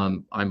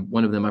 I'm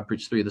one of them. I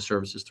preach 3 of the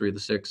services, 3 of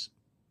the 6.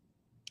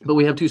 But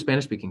we have 2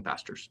 Spanish-speaking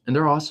pastors, and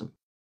they're awesome.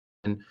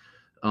 And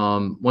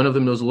one of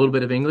them knows a little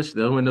bit of English.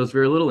 The other one knows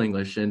very little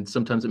English. And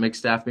sometimes it makes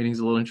staff meetings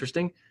a little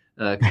interesting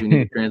because we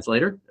need a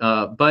translator.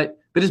 But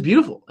it's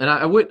beautiful. And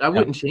I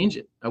wouldn't change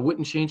it. I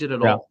wouldn't change it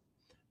at all.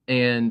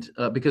 And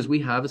because we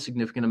have a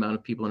significant amount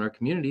of people in our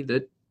community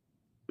that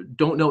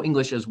don't know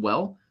English as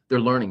well. They're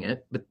learning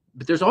it. But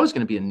there's always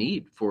going to be a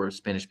need for a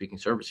Spanish-speaking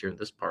service here in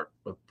this part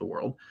of the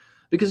world,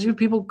 because you have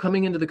people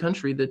coming into the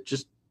country that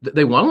just,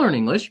 they want to learn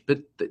English,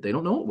 but they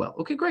don't know it well.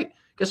 Okay, great.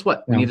 Guess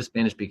what? We need a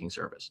Spanish-speaking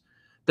service.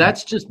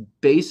 That's just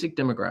basic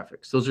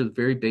demographics. Those are the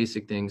very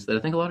basic things that I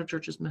think a lot of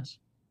churches miss.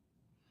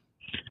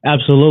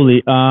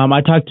 Absolutely.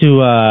 I talked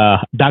to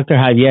Dr.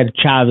 Javier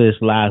Chavez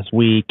last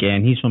week,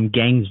 and he's from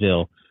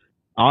Gainesville.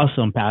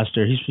 Awesome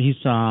pastor. He's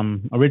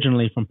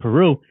originally from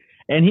Peru,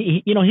 and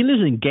he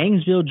lives in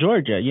Gainesville,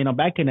 Georgia.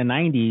 Back in the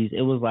 90s,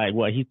 it was like,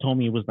 he told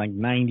me it was like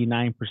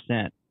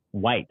 99%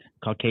 white,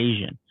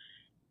 Caucasian.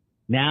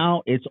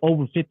 Now it's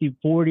over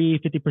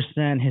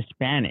 50%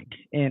 Hispanic,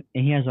 and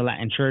he has a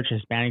Latin church, a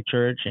Hispanic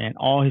church, and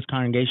all his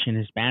congregation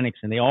is Hispanics,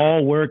 and they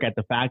all work at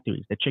the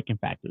factories, the chicken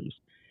factories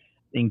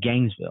in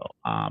Gainesville.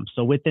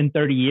 So within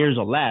 30 years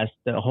or less,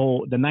 the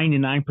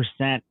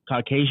 99%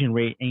 Caucasian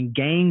rate in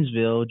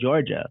Gainesville,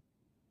 Georgia,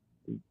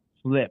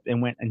 flipped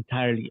and went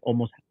entirely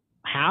almost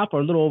half or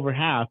a little over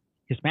half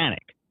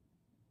Hispanic.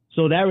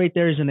 So that right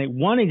there is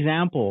one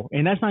example,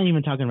 and that's not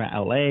even talking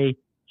about LA,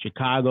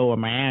 Chicago, or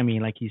Miami,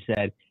 like he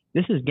said.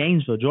 This is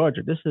Gainesville,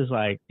 Georgia. This is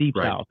like deep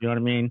South. You know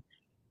what I mean?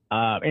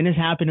 And it's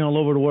happening all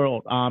over the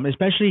world,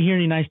 especially here in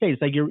the United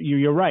States. Like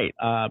you're right.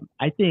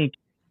 I think,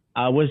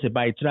 what is it,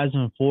 by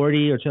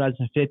 2040 or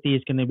 2050,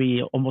 it's going to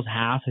be almost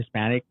half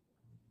Hispanic.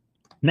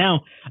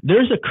 Now,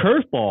 there's a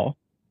curveball.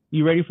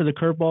 You ready for the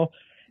curveball?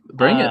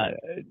 Bring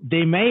it.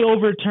 They may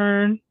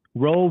overturn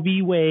Roe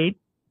v. Wade.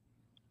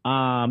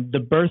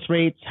 The birth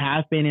rates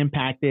have been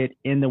impacted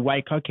in the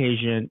white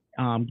Caucasian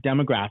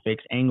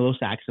demographics,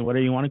 Anglo-Saxon,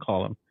 whatever you want to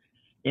call them,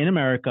 in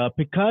America,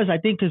 because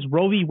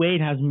Roe v.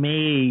 Wade has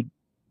made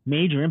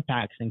major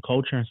impacts in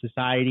culture and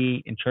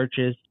society, in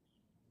churches,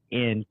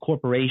 in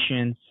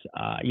corporations.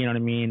 You know what I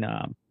mean?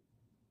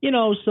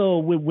 So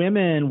with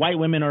women, white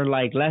women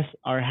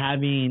are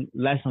having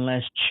less and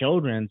less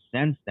children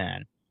since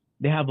then.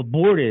 They have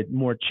aborted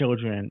more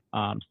children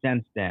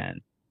since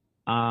then.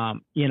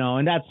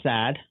 And that's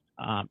sad.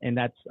 And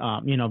that's,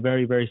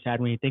 very, very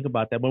sad when you think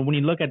about that. But when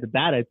you look at the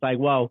data, it's like,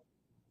 well,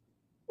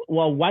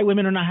 white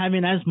women are not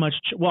having as much.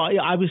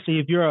 Obviously,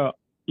 if you're,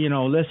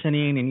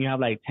 listening and you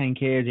have like 10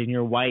 kids and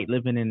you're white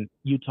living in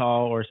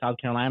Utah or South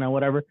Carolina or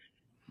whatever,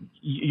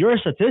 you're a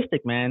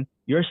statistic, man.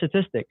 You're a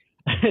statistic.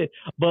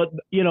 But,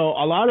 a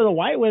lot of the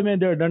white women,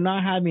 they're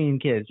not having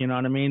kids. You know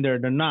what I mean? They're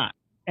not.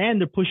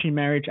 And they're pushing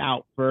marriage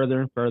out further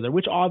and further,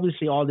 which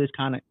obviously all this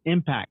kind of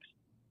impacts.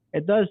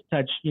 It does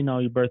touch,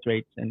 your birth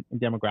rates and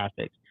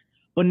demographics.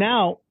 But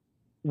now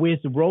with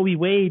Roe v.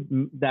 Wade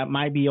that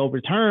might be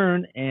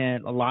overturned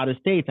in a lot of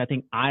states, I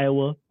think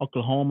Iowa,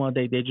 Oklahoma,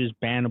 they just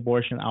banned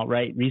abortion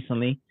outright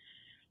recently.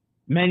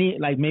 Many,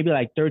 maybe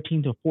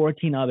 13 to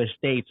 14 other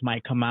states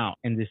might come out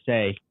and just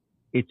say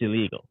it's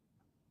illegal.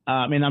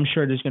 And I'm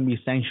sure there's going to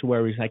be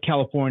sanctuaries. Like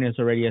California is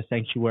already a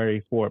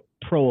sanctuary for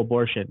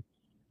pro-abortion.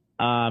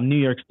 New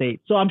York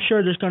State. So I'm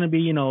sure there's going to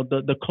be,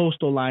 the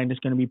coastal line is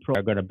going to be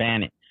are going to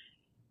ban it.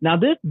 Now,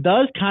 this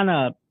does kind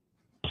of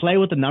play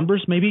with the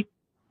numbers, maybe,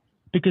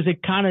 because it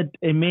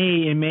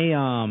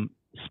may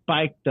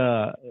spike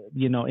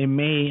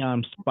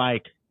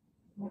spike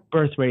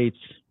birth rates.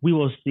 We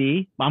will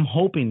see. I'm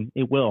hoping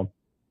it will.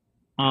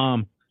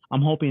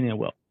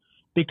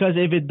 Because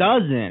if it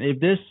doesn't, if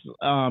this,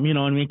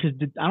 because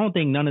I don't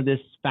think none of this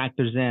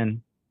factors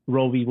in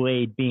Roe v.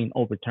 Wade being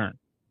overturned.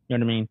 You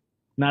know what I mean?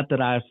 Not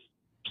that I've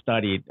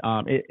studied.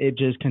 It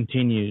just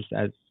continues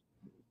as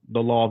the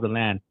law of the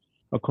land,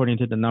 according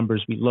to the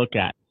numbers we look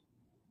at.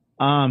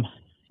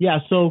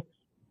 So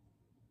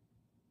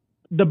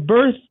the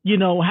birth,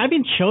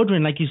 having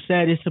children, like you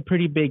said, is a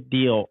pretty big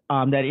deal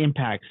that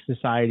impacts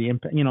society.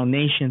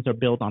 Nations are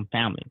built on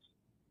families.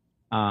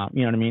 You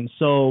know what I mean?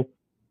 So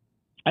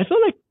I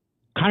feel like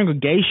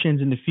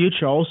congregations in the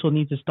future also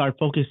need to start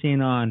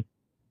focusing on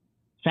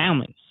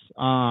families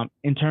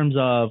in terms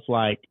of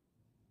like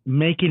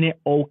making it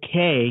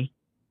okay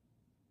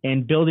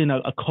and building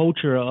a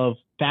culture of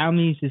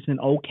families is an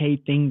okay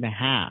thing to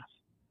have.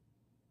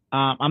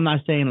 I'm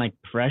not saying like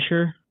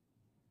pressure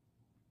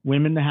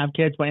women to have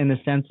kids, but in the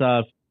sense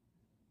of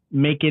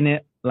making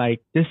it like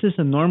this is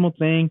a normal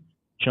thing.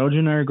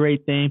 Children are a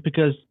great thing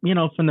because,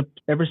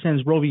 ever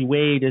since Roe v.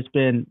 Wade, it's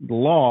been the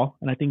law,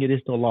 and I think it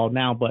is still law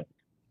now, but,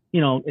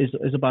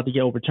 is about to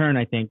get overturned,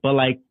 I think. But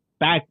like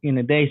back in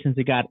the day, since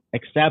it got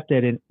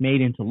accepted and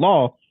made into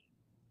law,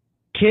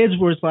 kids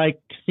was like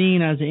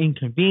seen as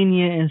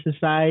inconvenient in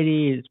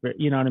society. It's,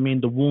 you know what I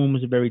mean? The womb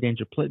is a very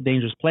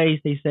dangerous place,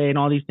 they say, and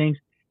all these things.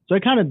 So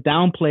it kind of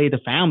downplayed the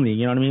family.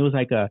 You know what I mean? It was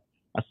like a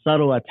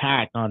subtle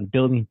attack on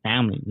building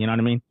family. You know what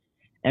I mean?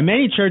 And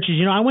many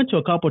churches, I went to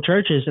a couple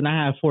churches and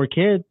I have 4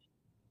 kids,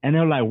 and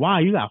they're like, "Wow,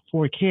 you got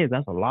 4 kids?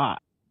 That's a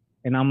lot."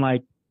 And I'm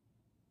like,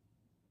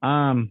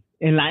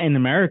 in Latin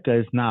America,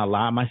 it's not a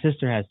lot. My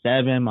sister has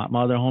 7. My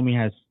other homie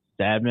has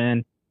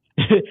 7.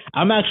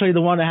 I'm actually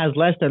the one that has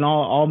less than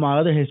all my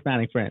other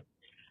Hispanic friends.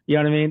 You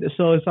know what I mean?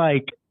 So it's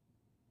like,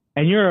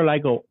 and you're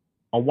like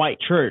a white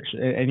church,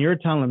 and you're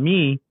telling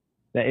me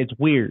that it's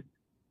weird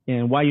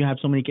and why you have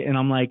so many kids. And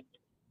I'm like,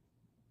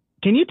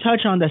 can you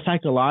touch on the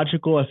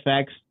psychological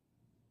effects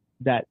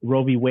that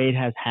Roe v. Wade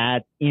has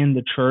had in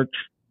the church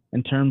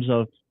in terms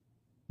of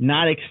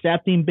not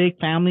accepting big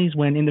families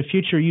when in the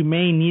future you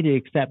may need to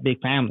accept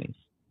big families?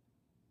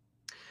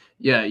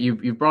 Yeah,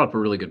 you brought up a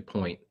really good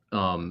point.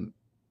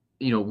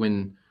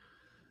 When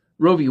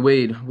Roe v.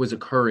 Wade was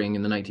occurring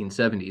in the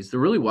 1970s, there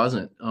really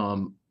wasn't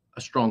a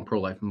strong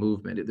pro-life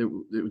movement.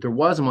 There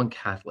was among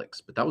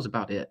Catholics, but that was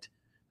about it.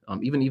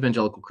 Even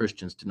evangelical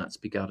Christians did not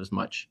speak out as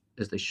much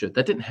as they should.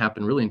 That didn't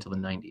happen really until the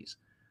 90s.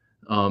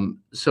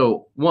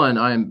 So one,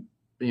 I'm,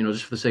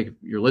 just for the sake of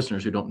your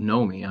listeners who don't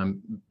know me,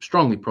 I'm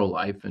strongly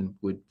pro-life and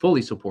would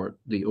fully support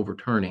the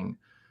overturning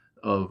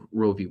of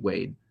Roe v.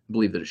 Wade. I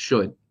believe that it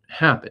should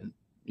happen.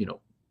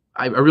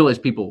 I realize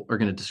people are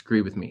going to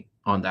disagree with me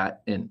on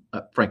that, and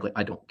frankly,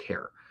 I don't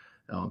care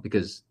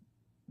because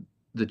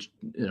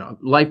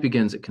life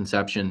begins at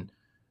conception.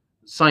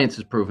 Science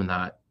has proven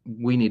that.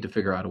 We need to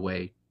figure out a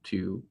way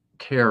to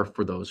care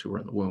for those who are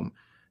in the womb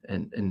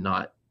and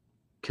not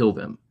kill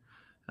them.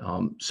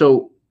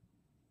 So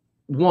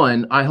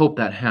one, I hope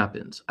that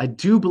happens. I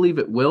do believe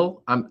it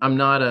will. I'm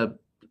not a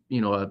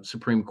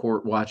Supreme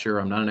Court watcher.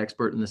 I'm not an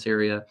expert in this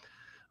area.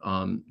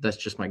 That's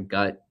just my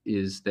gut,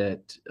 is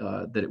that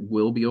it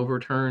will be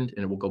overturned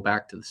and it will go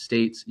back to the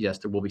states. Yes,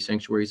 there will be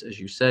sanctuaries, as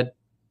you said.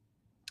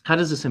 How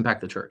does this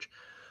impact the church?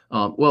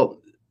 I'm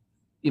not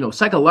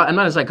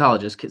a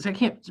psychologist because I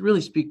can't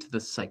really speak to the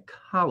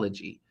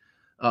psychology,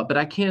 but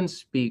I can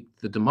speak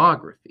the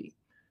demography.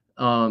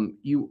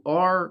 You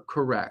are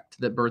correct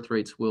that birth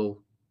rates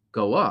will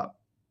go up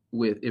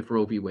if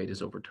Roe v. Wade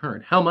is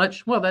overturned. How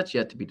much? Well, that's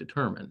yet to be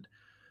determined.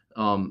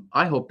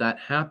 I hope that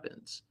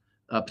happens.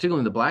 Particularly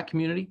in the Black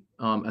community,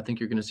 I think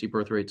you're going to see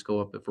birth rates go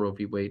up if Roe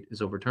v. Wade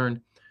is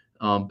overturned.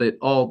 But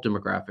all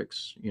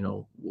demographics,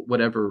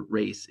 whatever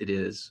race it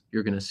is,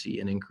 you're going to see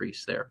an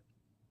increase there.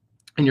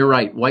 And you're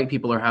right, white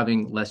people are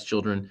having less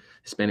children.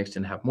 Hispanics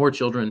tend to have more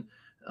children.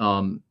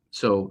 Yet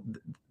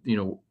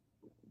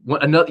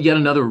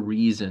another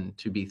reason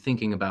to be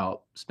thinking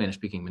about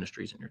Spanish-speaking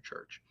ministries in your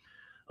church.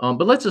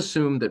 But let's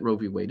assume that Roe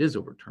v. Wade is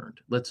overturned.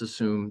 Let's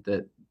assume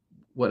that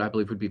what I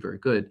believe would be very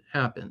good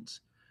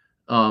happens.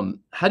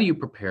 How do you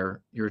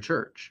prepare your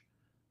church?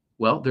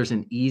 Well, there's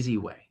an easy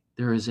way.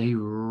 There is a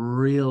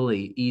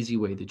really easy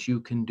way that you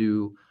can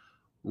do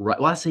right.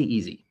 Well, I say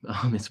easy.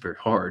 It's very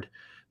hard,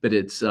 but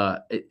it's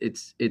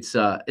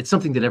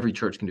something that every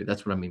church can do.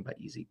 That's what I mean by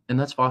easy, and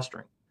that's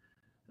fostering.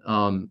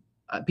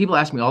 People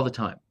ask me all the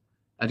time.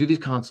 I do these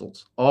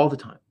consults all the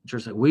time.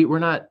 Church like, we're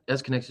not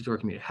as connected to our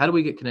community. How do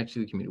we get connected to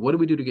the community? What do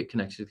we do to get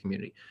connected to the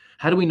community?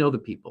 How do we know the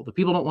people? The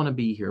people don't want to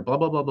be here. Blah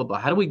blah blah blah blah.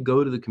 How do we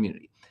go to the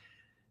community?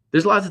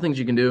 There's lots of things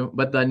you can do,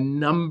 but the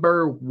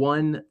number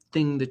one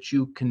thing that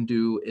you can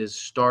do is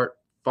start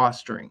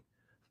fostering.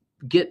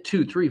 Get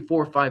 2, 3,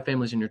 4, 5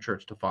 families in your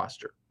church to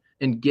foster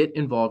and get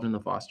involved in the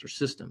foster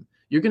system.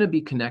 You're going to be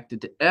connected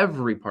to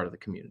every part of the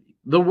community,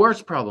 the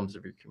worst problems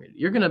of your community.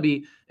 You're going to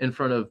be in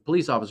front of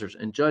police officers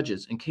and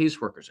judges and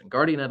caseworkers and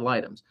guardian ad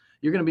litems.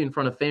 You're going to be in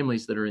front of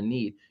families that are in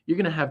need. You're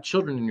going to have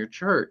children in your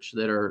church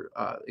that are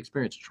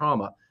experience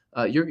trauma.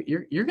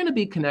 You're going to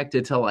be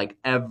connected to like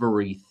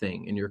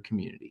everything in your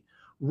community.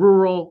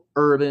 Rural,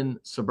 urban,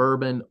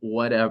 suburban,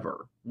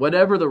 whatever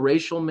the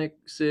racial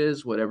mix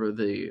is, whatever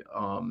the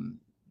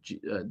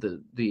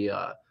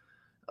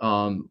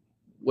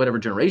whatever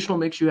generational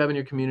mix you have in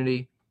your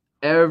community,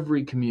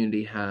 every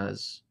community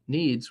has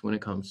needs when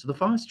it comes to the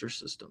foster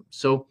system.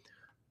 So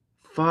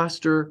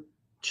foster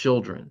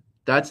children.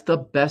 That's the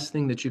best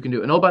thing that you can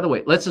do. And oh, by the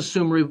way, let's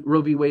assume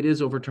Roe v. Wade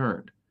is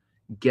overturned.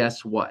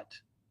 Guess what?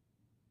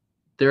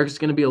 there's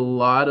going to be a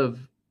lot of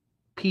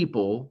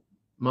people,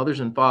 mothers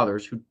and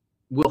fathers, who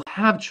will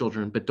have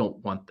children but don't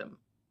want them.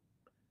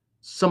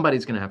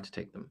 Somebody's going to have to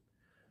take them.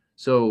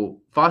 So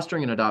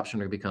fostering and adoption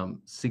are going to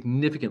become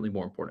significantly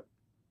more important.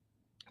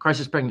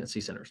 Crisis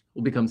pregnancy centers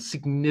will become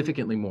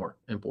significantly more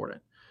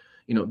important.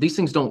 You know, these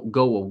things don't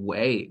go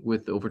away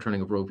with the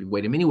overturning of Roe v.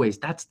 Wade. In many ways,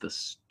 that's the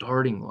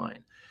starting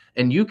line.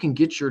 And you can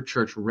get your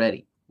church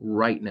ready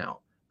right now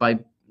by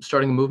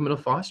starting a movement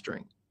of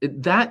fostering.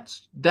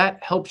 That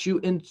helps you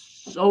in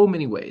so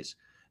many ways.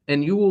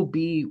 And you will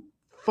be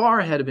far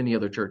ahead of any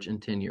other church in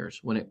 10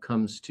 years when it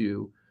comes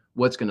to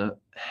what's going to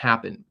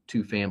happen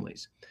to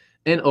families.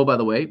 And oh, by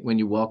the way, when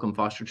you welcome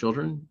foster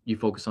children, you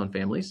focus on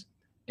families.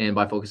 And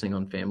by focusing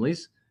on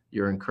families,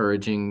 you're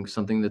encouraging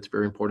something that's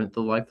very important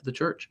to the life of the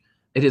church.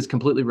 It has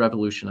completely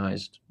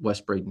revolutionized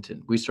West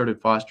Bradenton. We started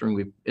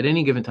fostering. At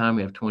any given time,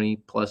 we have 20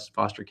 plus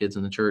foster kids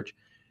in the church.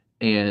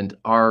 And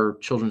our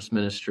children's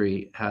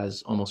ministry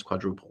has almost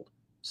quadrupled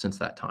since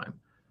that time.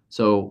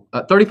 So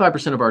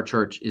 35% of our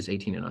church is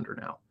 18 and under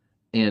now.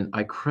 And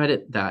I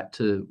credit that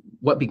to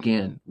what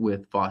began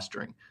with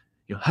fostering.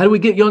 You know, how do we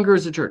get younger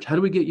as a church? How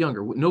do we get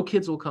younger? No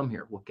kids will come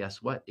here. Well,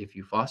 guess what? If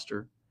you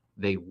foster,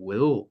 they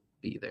will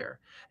be there.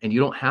 And you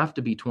don't have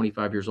to be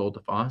 25 years old to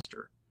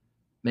foster.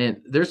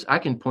 Man, I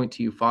can point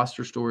to you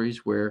foster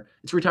stories where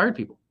it's retired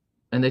people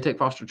and they take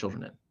foster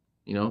children in,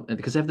 you know, and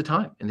because they have the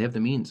time and they have the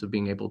means of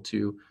being able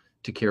to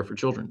care for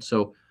children.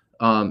 So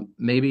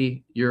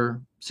maybe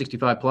you're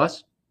 65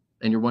 plus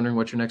and you're wondering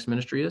what your next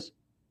ministry is.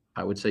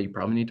 I would say you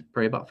probably need to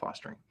pray about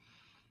fostering.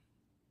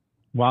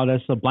 Wow,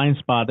 that's a blind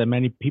spot that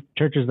many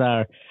churches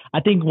are. I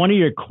think one of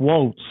your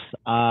quotes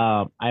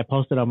I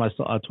posted on my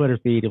Twitter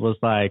feed, it was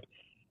like,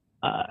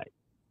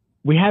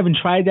 we haven't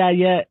tried that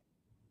yet.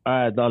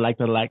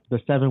 The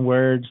 7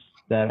 words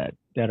that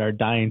our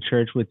dying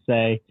church would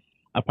say.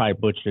 I probably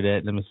butchered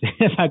it. Let me see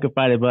if I could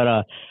find it. But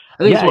I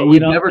think we've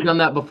never done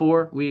that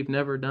before. We've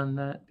never done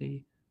that.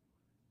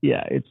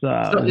 Yeah, it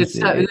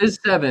is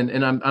 7,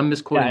 and I'm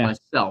misquoting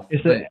myself.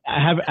 I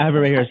have it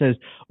right here. It says,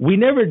 "We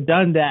never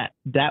done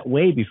that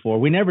way before.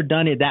 We never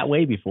done it that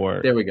way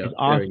before." There we go.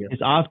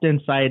 It's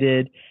often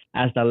cited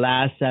as the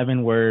last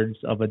 7 words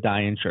of a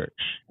dying church.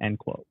 End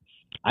quote.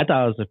 I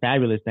thought it was a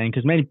fabulous thing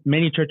because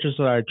many churches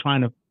are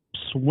trying to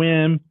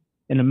swim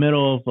in the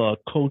middle of a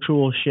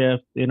cultural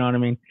shift. You know what I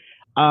mean?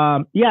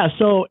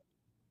 So,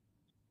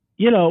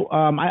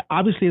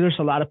 obviously there's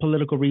a lot of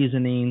political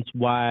reasonings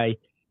why,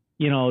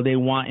 they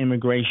want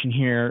immigration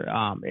here.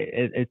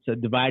 It's a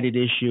divided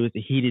issue. It's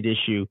a heated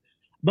issue.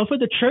 But for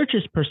the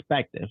church's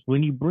perspective,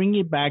 when you bring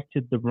it back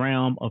to the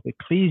realm of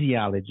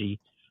ecclesiology,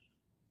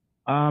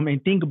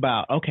 and think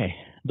about, okay,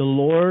 the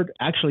Lord,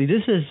 actually,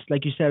 this is,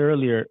 like you said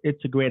earlier,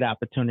 it's a great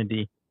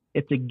opportunity.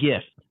 It's a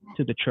gift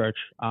to the church.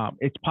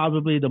 It's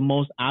probably the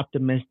most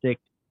optimistic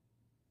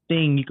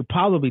thing you could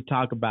probably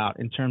talk about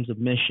in terms of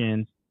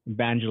missions,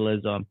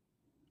 evangelism,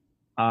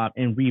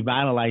 and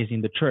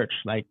revitalizing the church,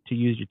 like to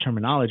use your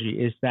terminology,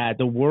 is that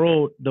the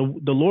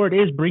Lord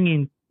is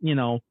bringing,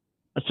 a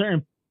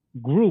certain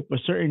group, a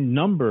certain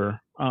number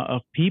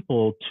of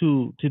people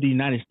to the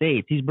United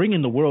States. He's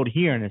bringing the world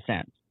here in a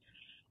sense.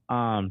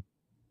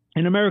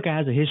 And America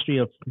has a history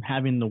of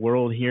having the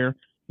world here,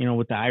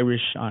 with the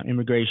Irish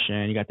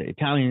immigration. You got the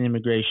Italian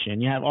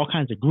immigration. You have all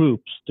kinds of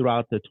groups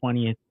throughout the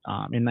 20th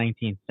and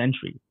 19th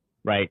century,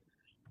 right?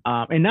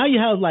 And now you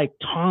have like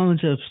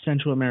tons of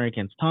Central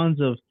Americans,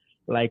 tons of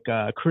like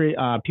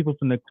people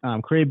from the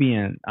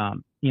Caribbean,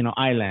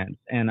 islands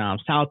and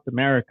South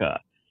America,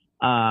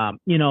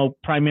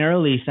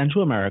 primarily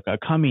Central America,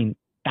 coming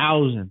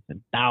thousands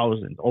and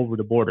thousands over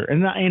the border.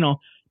 And,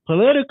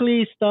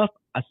 politically stuff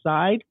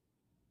aside,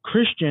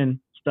 Christian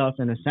stuff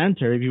in the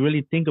center, if you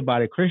really think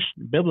about it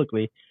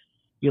biblically,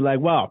 you're like,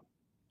 wow,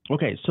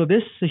 okay, so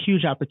this is a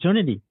huge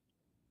opportunity.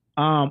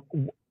 I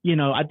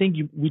think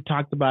we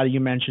talked about it.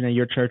 You mentioned that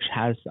your church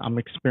has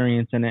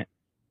experience in it.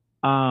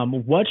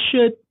 What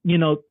should,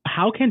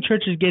 how can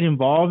churches get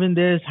involved in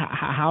this?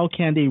 How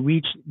can they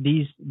reach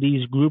these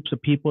groups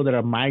of people that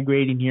are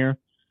migrating here?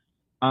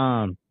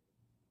 What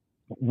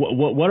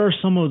are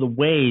some of the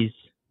ways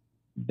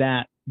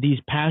that these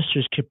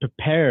pastors could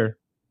prepare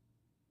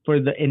for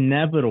the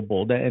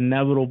inevitable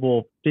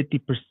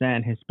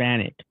 50%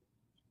 Hispanic,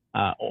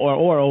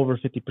 or over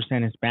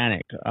 50%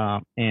 Hispanic,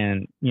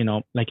 and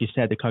like you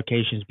said, the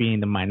Caucasians being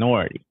the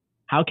minority?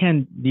 How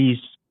can these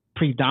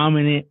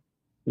predominant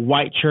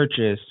white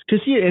churches,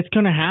 because it's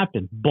going to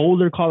happen.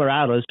 Boulder,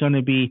 Colorado is going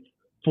to be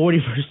 40%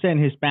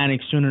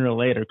 Hispanic sooner or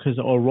later, because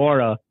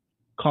Aurora,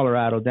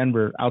 Colorado,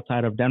 Denver,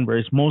 outside of Denver,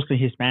 is mostly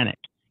Hispanic.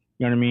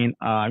 You know what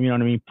I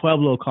mean?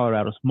 Pueblo,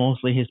 Colorado is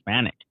mostly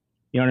Hispanic.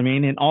 You know what I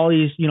mean? And all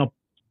these,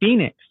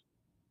 Phoenix,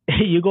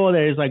 you go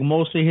there, it's like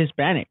mostly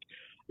Hispanic.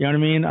 You know what I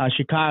mean?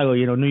 Chicago,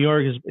 New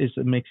York is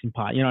a mixing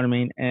pot. You know what I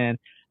mean? And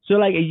so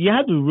like you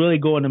have to really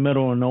go in the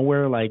middle of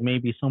nowhere, like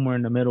maybe somewhere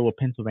in the middle of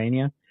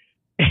Pennsylvania,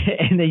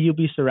 and then you'll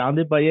be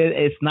surrounded. But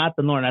it's not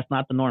the norm. That's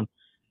not the norm.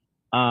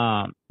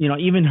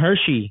 Even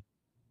Hershey,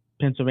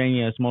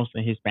 Pennsylvania is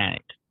mostly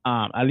Hispanic.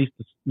 At least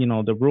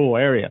the rural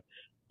area.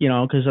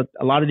 because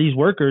a lot of these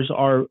workers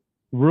are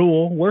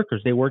rural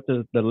workers. They work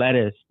the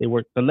lettuce,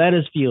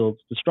 fields,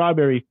 the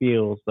strawberry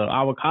fields, the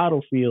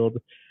avocado field,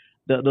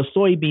 the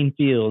soybean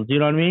fields. You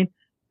know what I mean?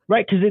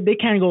 Right? Because they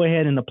can't go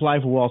ahead and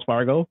apply for Wells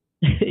Fargo.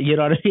 You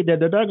know what I mean?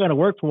 They're not going to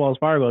work for Wells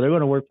Fargo. They're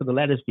going to work for the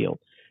lettuce field.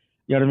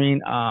 You know what I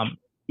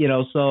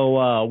mean?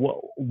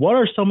 So what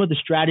are some of the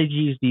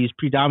strategies these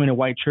predominant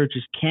white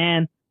churches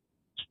can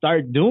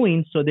start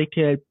doing so they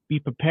could be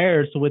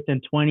prepared, so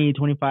within 20,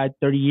 25,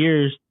 30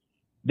 years,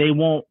 they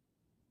won't,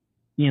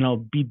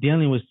 be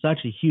dealing with such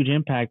a huge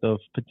impact of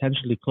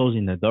potentially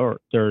closing their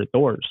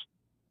doors?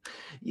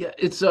 Yeah,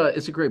 it's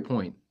a great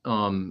point.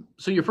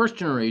 So your first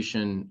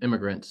generation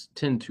immigrants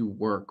tend to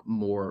work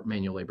more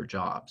manual labor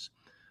jobs,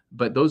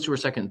 but those who are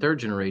second and third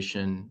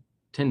generation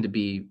tend to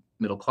be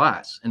middle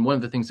class. And one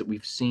of the things that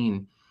we've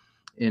seen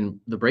in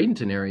the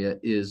Bradenton area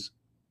is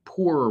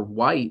poorer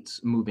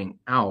whites moving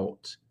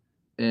out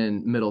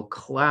and middle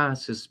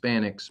class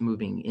Hispanics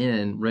moving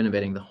in,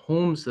 renovating the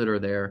homes that are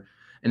there.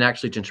 And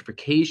actually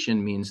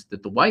gentrification means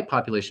that the white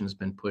population has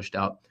been pushed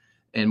out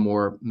and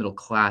more middle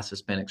class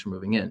Hispanics are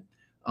moving in.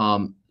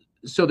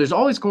 So there's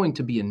always going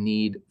to be a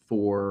need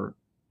for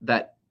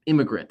that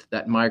immigrant,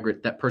 that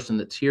migrant, that person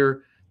that's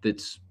here,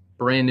 that's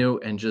brand new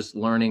and just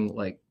learning,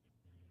 like,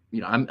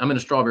 I'm in a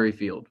strawberry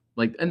field,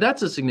 and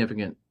that's a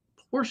significant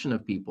portion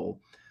of people.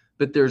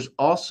 But there's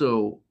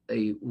also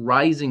a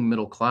rising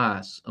middle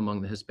class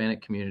among the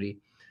Hispanic community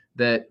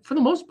that, for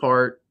the most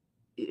part,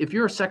 if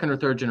you're a second or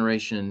third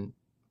generation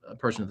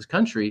person of this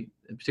country,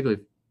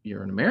 particularly if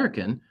you're an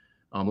American,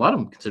 a lot of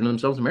them consider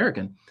themselves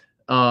American,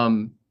 you're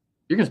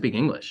going to speak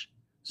English.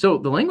 So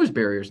the language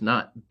barrier is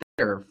not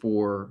there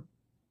for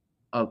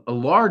a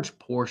large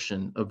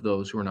portion of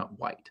those who are not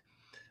white.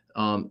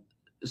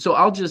 So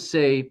I'll just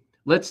say,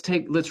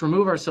 let's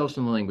remove ourselves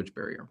from the language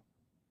barrier.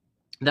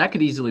 That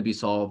could easily be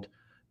solved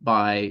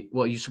by,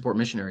 well, you support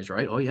missionaries,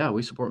 right? Oh yeah,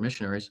 we support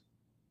missionaries.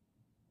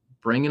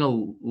 Bring in a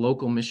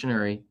local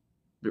missionary,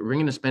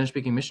 bring in a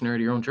Spanish-speaking missionary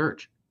to your own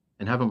church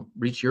and have them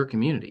reach your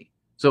community.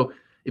 So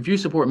if you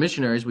support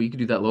missionaries, well, you could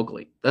do that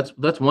locally.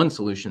 That's one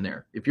solution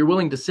there. If you're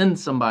willing to send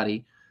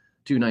somebody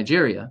to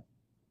Nigeria,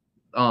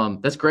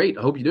 that's great.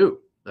 I hope you do.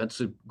 That's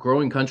a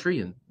growing country,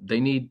 and they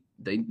need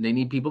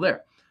people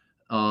there.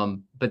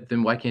 But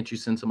then why can't you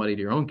send somebody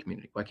to your own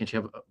community? Why can't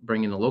you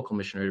bring in a local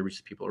missionary to reach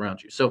the people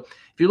around you? So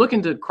if you're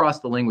looking to cross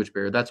the language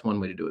barrier, that's one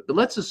way to do it. But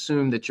let's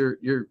assume that you're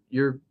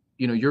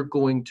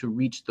going to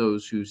reach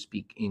those who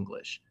speak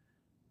English.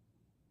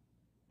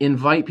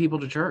 Invite people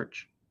to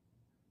church.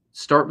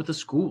 Start with the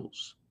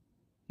schools.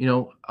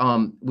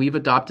 We've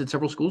adopted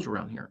several schools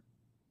around here,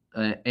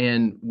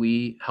 and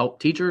we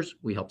help teachers,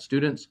 we help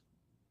students,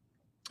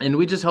 and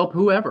we just help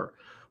whoever.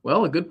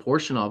 Well, a good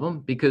portion of them,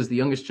 because the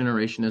youngest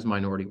generation is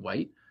minority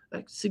white,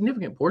 a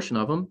significant portion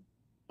of them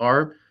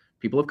are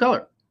people of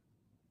color.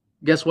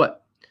 Guess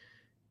what?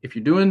 If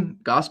you're doing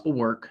gospel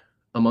work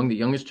among the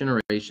youngest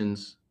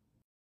generations,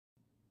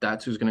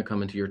 that's who's going to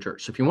come into your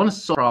church. So if you want to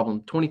solve a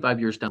problem 25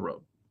 years down the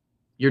road,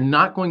 you're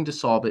not going to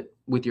solve it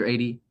with your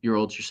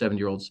 80-year-olds, your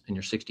 70-year-olds, and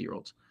your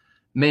 60-year-olds.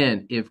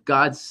 Man, if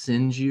God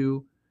sends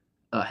you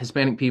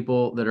Hispanic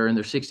people that are in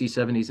their 60s,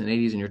 70s, and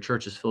 80s, and your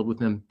church is filled with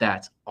them,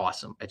 that's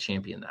awesome. I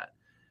champion that.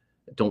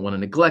 I don't want to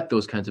neglect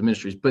those kinds of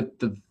ministries, but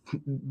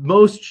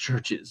most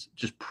churches,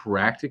 just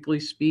practically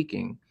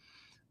speaking,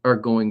 are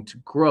going to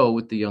grow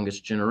with the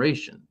youngest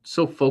generation.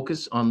 So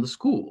focus on the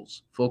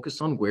schools,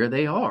 focus on where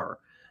they are,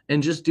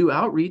 and just do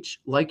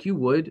outreach like you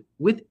would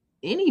with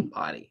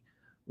anybody,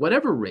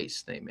 whatever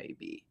race they may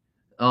be.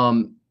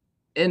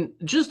 And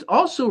just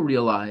also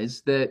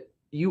realize that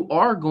you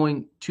are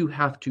going to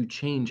have to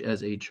change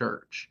as a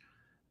church,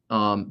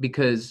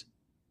 because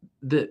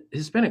the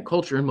Hispanic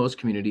culture in most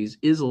communities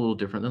is a little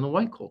different than the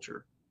white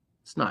culture.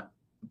 It's not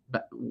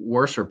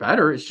worse or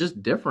better. It's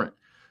just different.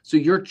 So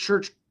your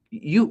church,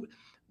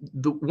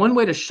 the one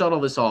way to shut all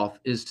this off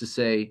is to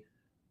say,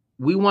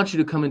 we want you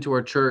to come into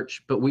our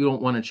church, but we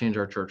don't want to change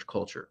our church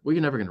culture. Well,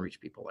 you're never going to reach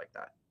people like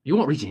that. You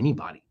won't reach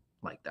anybody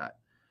like that.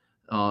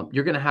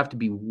 You're going to have to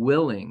be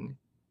willing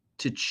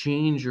to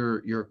change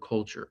your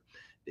culture.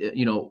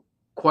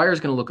 Choir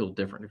is going to look a little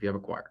different if you have a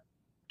choir.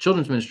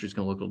 Children's ministry is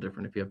going to look a little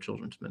different if you have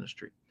children's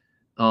ministry.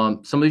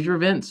 Some of your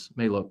events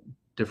may look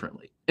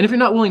differently. And if you're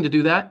not willing to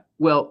do that,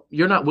 well,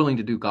 you're not willing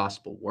to do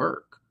gospel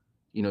work.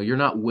 You're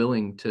not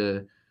willing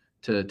to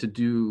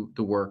do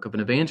the work of an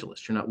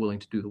evangelist. You're not willing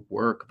to do the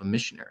work of a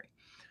missionary.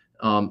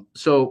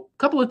 So a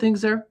couple of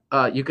things there.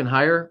 You can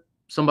hire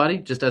somebody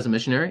just as a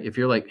missionary. If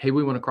you're like, hey,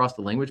 we want to cross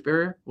the language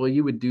barrier, well,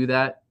 you would do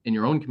that in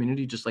your own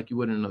community just like you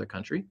would in another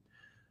country.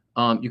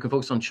 You can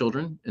focus on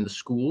children in the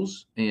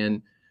schools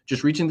and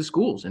just reaching the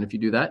schools. And if you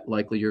do that,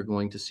 likely you're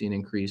going to see an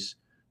increase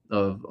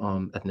of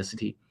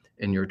ethnicity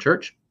in your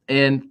church.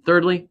 And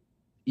thirdly,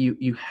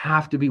 you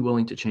have to be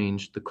willing to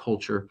change the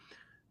culture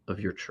of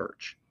your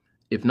church.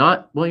 If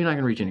not, well, you're not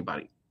going to reach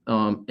anybody.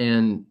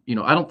 And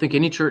I don't think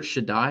any church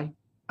should die.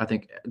 I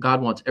think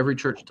God wants every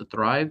church to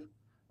thrive.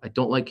 I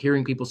don't like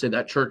hearing people say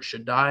that church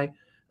should die.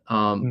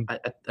 I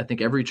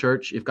think every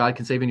church, if God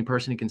can save any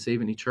person, he can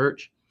save any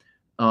church.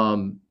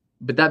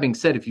 But that being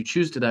said, if you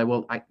choose to die,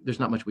 well, there's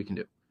not much we can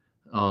do.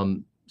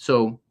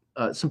 So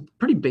some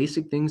pretty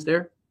basic things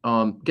there.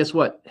 Guess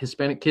what?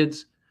 Hispanic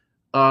kids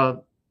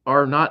are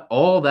not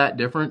all that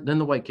different than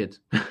the white kids.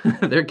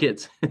 They're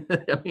kids.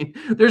 I mean,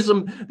 there's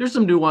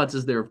some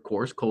nuances there, of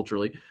course,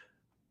 culturally.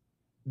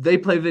 They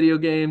play video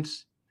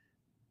games.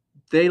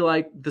 They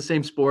like the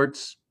same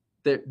sports.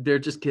 They're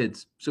just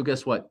kids. So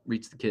guess what?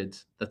 Reach the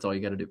kids. That's all you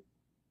got to do.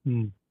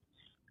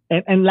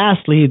 And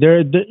lastly,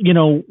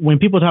 when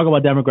people talk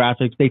about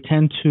demographics, they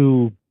tend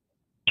to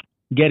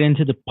get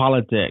into the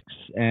politics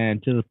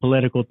and to the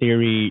political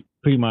theory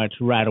pretty much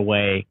right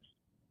away.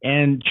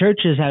 And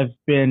churches have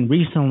been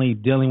recently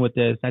dealing with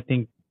this. I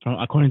think,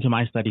 according to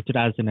my study,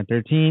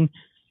 2013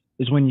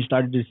 is when you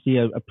started to see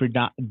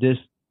this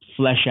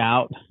flesh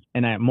out,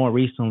 and more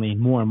recently,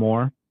 more and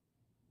more.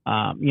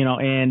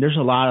 And there's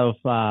a lot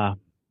of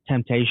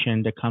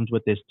temptation that comes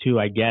with this too.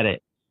 I get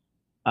it.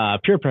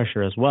 Peer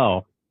pressure as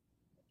well.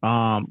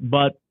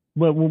 But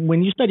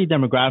when you study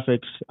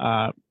demographics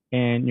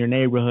in your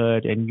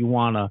neighborhood and you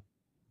want to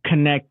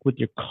connect with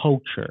your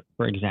culture,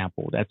 for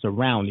example, that's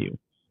around you,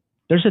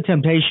 there's a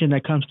temptation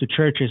that comes to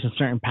churches and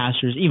certain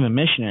pastors, even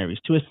missionaries,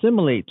 to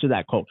assimilate to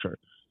that culture,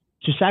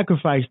 to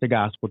sacrifice the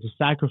gospel, to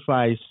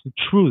sacrifice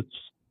truths,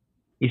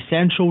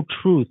 essential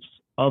truths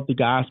of the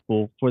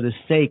gospel for the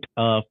sake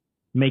of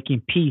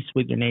making peace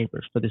with your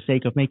neighbors, for the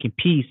sake of making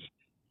peace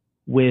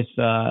with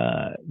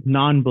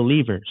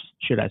non-believers,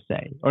 should I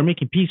say, or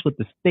making peace with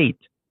the state,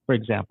 for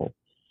example.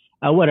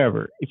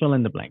 Whatever, you fill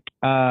in the blank.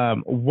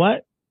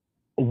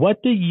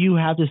 What do you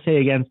have to say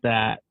against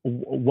that?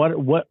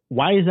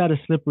 Why is that a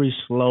slippery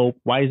slope?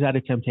 Why is that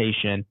a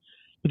temptation?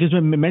 Because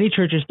when many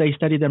churches, they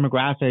study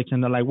demographics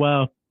and they're like,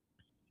 well,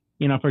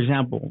 for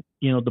example,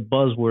 the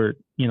buzzword,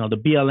 the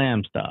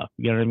BLM stuff,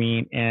 you know what I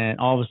mean? And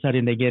all of a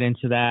sudden they get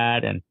into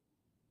that and,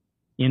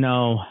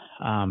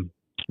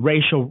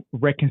 racial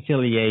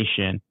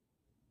reconciliation,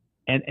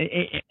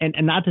 and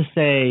not to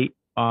say,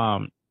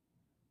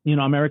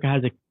 America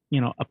has a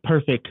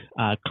perfect,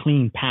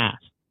 clean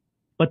past,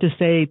 but to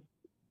say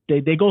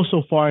they go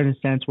so far in a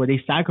sense where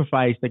they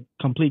sacrifice the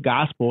complete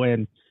gospel,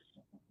 and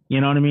you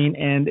know what I mean,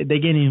 and they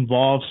get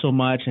involved so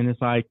much, and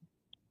it's like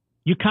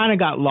you kind of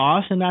got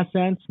lost in that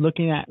sense,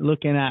 looking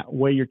at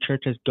where your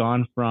church has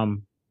gone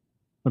from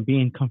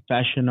being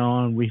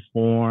confessional and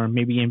reform,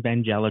 maybe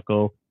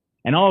evangelical,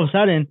 and all of a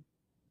sudden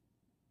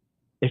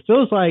it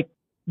feels like,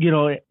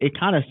 it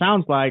kind of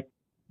sounds like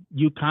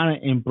you kind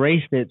of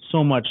embraced it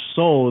so much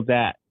so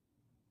that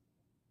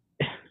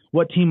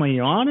what team are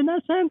you on in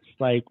that sense?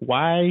 Like,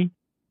 why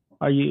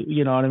are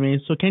you know what I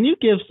mean? So can you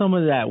give some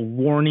of that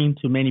warning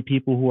to many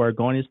people who are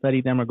going to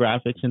study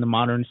demographics in the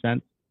modern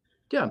sense?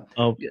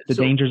 Of the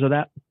dangers of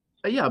that?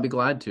 Yeah, I'll be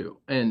glad to.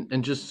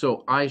 And just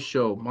so I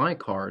show my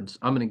cards,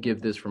 I'm going to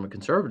give this from a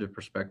conservative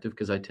perspective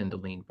because I tend to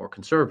lean more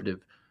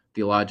conservative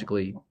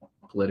theologically,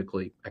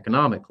 politically,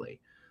 economically.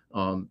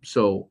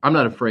 So I'm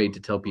not afraid to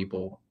tell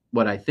people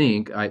what I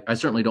think. I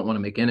certainly don't want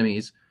to make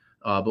enemies,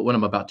 but what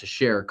I'm about to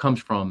share comes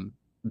from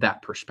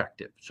that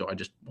perspective. So I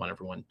just want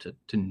everyone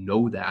to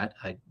know that.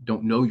 I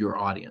don't know your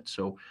audience.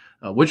 So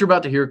what you're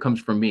about to hear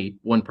comes from me,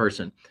 one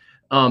person.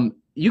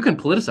 You can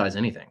politicize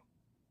anything,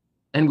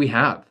 and we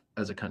have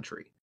as a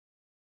country.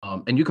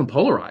 And you can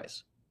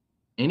polarize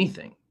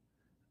anything.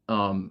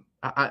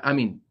 I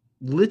mean,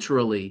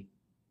 literally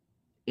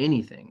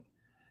anything.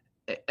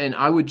 And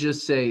I would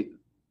just say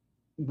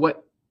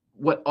what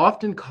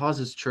often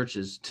causes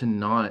churches to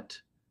not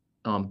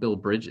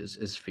build bridges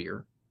is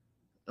fear.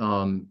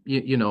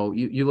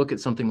 You look at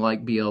something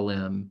like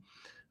BLM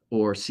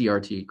or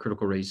CRT,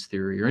 critical race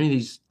theory, or any of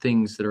these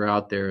things that are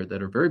out there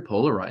that are very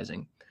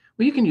polarizing.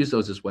 Well, you can use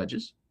those as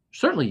wedges.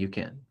 Certainly you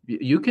can.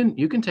 You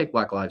can take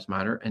Black Lives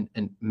Matter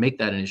and make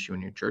that an issue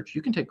in your church.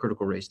 You can take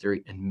critical race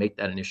theory and make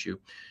that an issue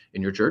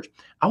in your church.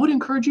 I would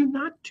encourage you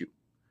not to.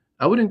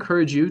 I would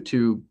encourage you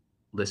to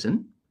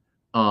listen.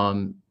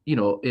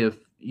 If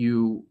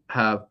you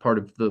have part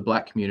of the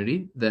Black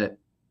community that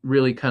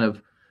really kind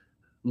of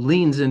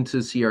leans into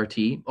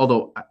CRT,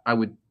 although I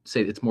would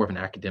say it's more of an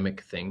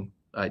academic thing.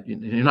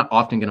 You're not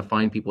often going to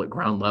find people at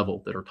ground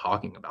level that are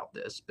talking about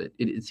this, but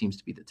it seems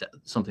to be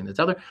something that's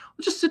out there.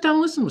 Well, just sit down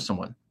and listen with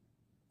someone.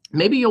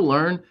 Maybe you'll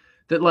learn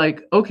that,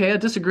 like, okay, I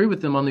disagree with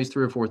them on these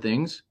 3 or 4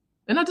 things,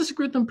 and I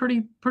disagree with them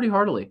pretty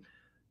heartily.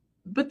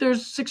 But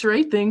there's 6 or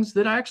 8 things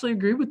that I actually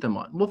agree with them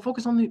on. We'll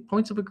focus on the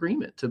points of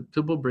agreement to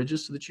build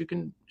bridges so that you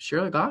can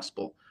share the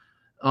gospel.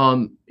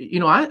 I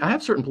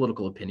have certain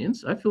political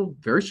opinions. I feel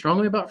very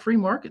strongly about free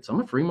markets. I'm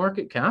a free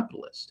market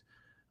capitalist.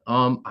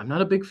 I'm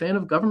not a big fan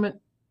of government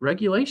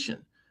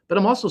regulation, but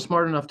I'm also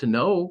smart enough to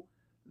know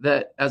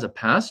that as a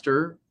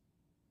pastor,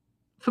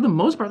 for the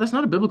most part, that's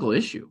not a biblical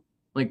issue.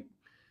 Like,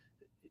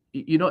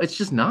 it's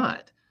just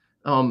not.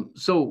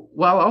 So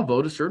while I'll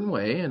vote a certain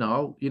way and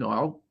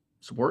I'll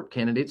support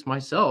candidates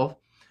myself,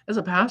 as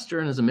a pastor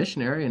and as a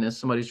missionary and as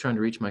somebody who's trying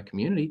to reach my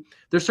community,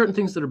 there's certain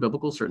things that are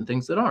biblical, certain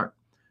things that aren't.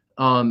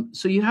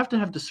 So you have to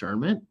have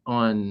discernment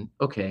on,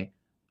 okay,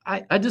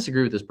 I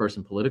disagree with this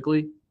person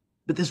politically,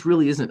 but this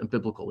really isn't a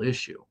biblical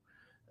issue.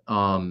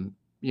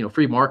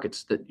 free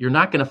markets, that you're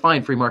not going to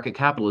find free market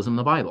capitalism in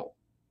the Bible.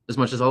 As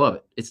much as I love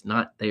it, it's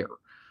not there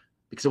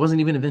because it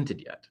wasn't even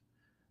invented yet.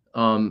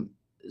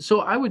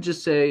 So I would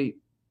just say,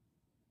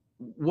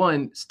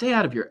 one, get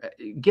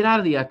out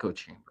of the echo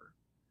chamber.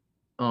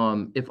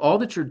 If all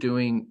that you're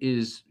doing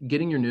is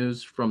getting your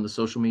news from the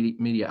social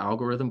media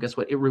algorithm, guess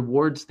what? It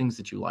rewards things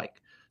that you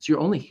like. So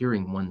you're only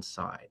hearing one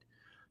side.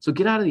 So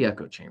get out of the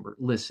echo chamber.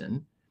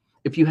 Listen.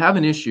 If you have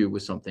an issue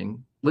with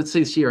something, let's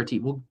say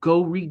CRT, well,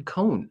 go read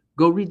Cone.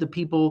 Go read the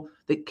people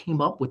that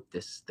came up with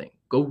this thing.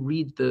 Go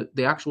read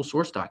the actual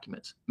source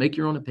documents. Make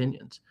your own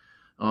opinions.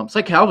 It's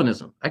like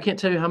Calvinism. I can't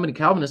tell you how many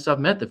Calvinists I've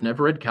met that've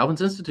never read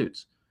Calvin's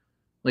Institutes.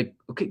 Like,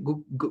 okay,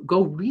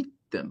 go read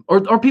them.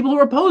 Or people who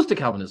are opposed to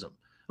Calvinism.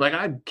 Like,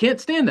 I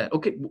can't stand that.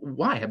 Okay,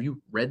 why? Have you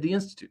read the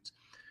Institutes?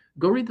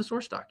 Go read the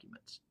source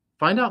documents.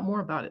 Find out more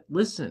about it.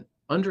 Listen,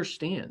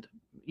 understand.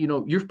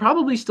 You're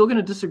probably still going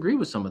to disagree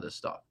with some of this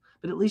stuff,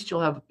 but at least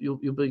you'll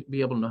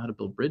be able to know how to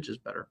build bridges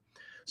better.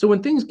 So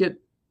when things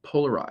get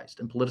polarized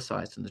and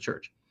politicized in the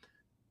church,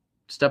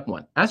 step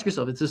one, ask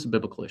yourself, is this a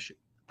biblical issue?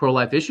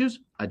 Pro-life issues?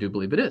 I do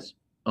believe it is.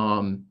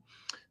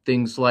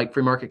 Things like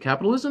free market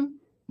capitalism?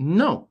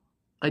 No,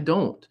 I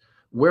don't.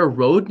 Where a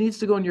road needs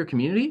to go in your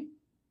community,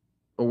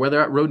 or whether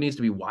that road needs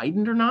to be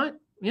widened or not,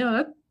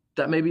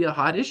 that may be a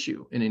hot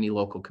issue in any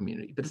local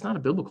community, but it's not a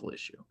biblical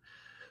issue.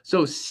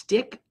 So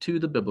stick to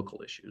the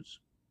biblical issues.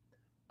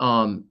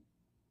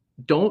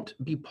 Don't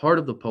be part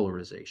of the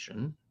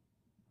polarization.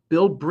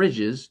 Build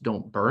bridges,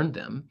 don't burn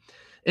them.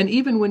 And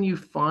even when you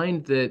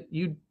find that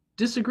you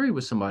disagree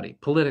with somebody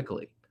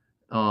politically,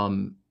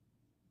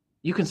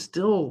 you can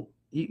still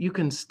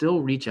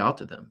reach out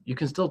to them. You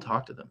can still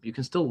talk to them. You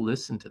can still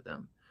listen to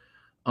them.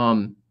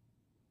 And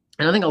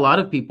I think a lot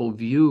of people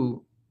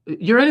view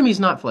your enemy is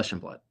not flesh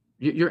and blood.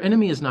 Your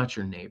enemy is not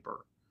your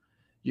neighbor.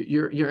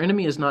 Your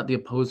enemy is not the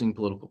opposing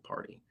political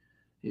party.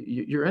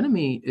 Your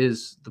enemy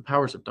is the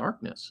powers of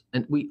darkness.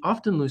 And we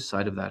often lose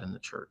sight of that in the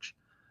church.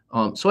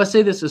 So I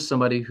say this as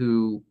somebody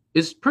who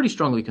is pretty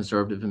strongly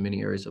conservative in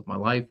many areas of my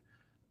life.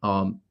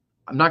 I'm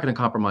not going to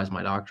compromise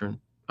my doctrine.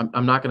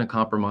 I'm not going to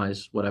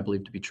compromise what I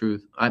believe to be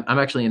truth. I'm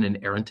actually an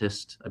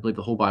inerrantist. I believe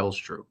the whole Bible is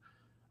true.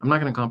 I'm not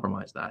going to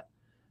compromise that.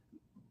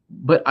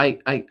 But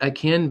I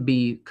can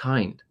be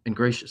kind and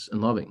gracious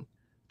and loving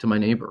to my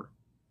neighbor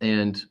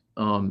and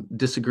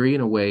disagree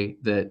in a way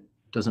that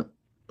doesn't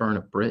burn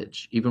a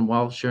bridge, even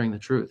while sharing the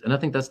truth. And I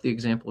think that's the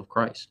example of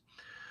Christ.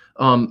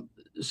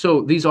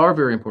 So these are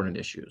very important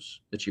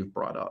issues that you've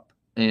brought up,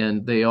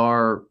 and they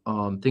are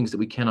things that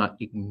we cannot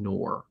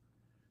ignore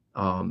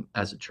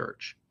as a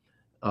church.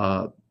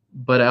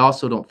 But I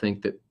also don't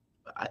think that,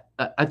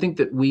 I think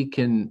that we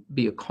can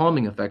be a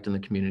calming effect in the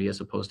community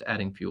as opposed to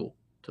adding fuel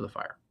to the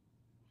fire.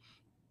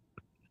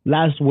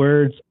 Last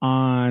words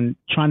on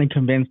trying to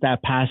convince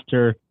that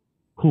pastor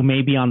who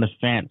may be on the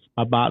fence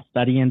about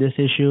studying this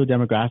issue,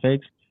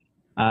 demographics.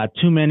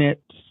 2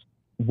 minutes.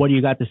 What do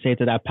you got to say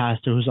to that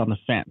pastor who's on the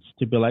fence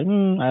to be like,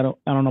 I don't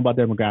know about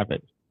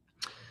demographics?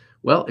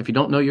 Well, if you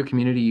don't know your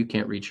community, you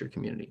can't reach your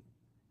community.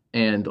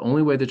 And the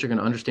only way that you're going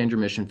to understand your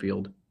mission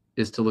field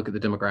is to look at the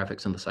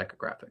demographics and the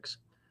psychographics.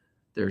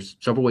 There's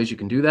several ways you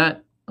can do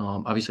that.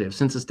 Obviously, you have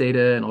census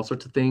data and all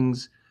sorts of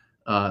things.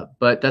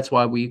 But that's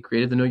why we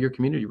created the Know Your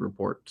Community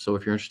report. So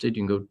if you're interested,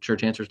 you can go to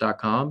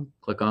churchanswers.com,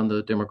 click on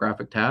the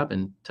demographic tab,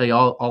 and tell you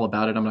all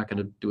about it. I'm not going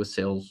to do a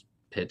sales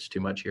pitch too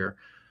much here.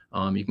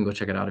 You can go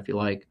check it out if you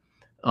like.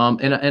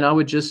 And I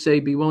would just say,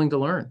 be willing to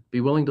learn,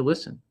 be willing to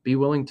listen, be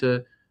willing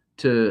to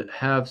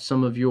have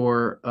some of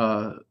your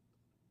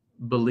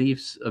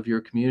beliefs of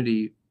your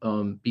community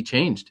be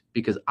changed,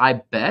 because I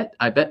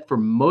bet for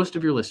most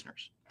of your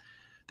listeners,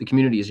 the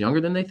community is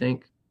younger than they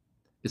think,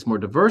 it's more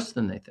diverse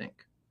than they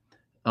think,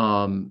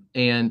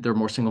 and there are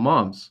more single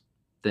moms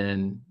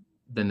than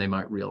they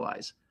might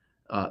realize.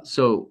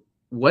 So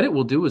what it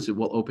will do is it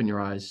will open your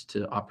eyes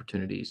to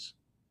opportunities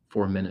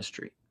for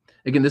ministry.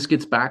 Again, this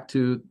gets back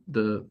to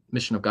the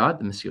mission of God,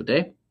 the Missio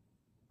Dei.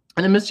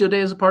 And the Missio Dei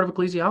is a part of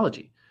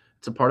ecclesiology.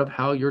 It's a part of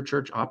how your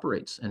church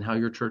operates and how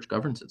your church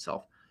governs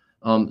itself.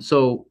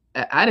 So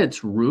at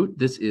its root,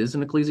 this is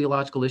an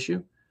ecclesiological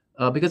issue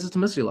because it's a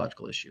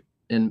missiological issue.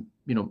 And,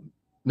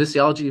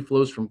 missiology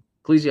flows from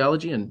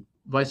ecclesiology and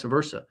vice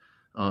versa.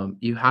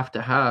 You have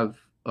to have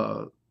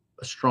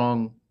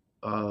strong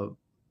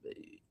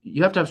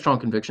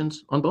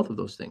convictions on both of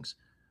those things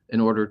in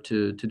order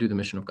to do the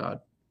mission of God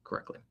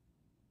correctly.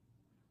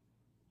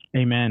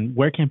 Amen.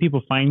 Where can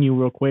people find you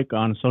real quick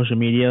on social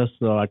media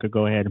so I could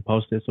go ahead and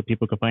post it so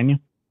people can find you?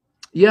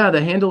 Yeah, the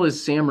handle is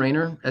Sam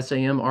Rainer,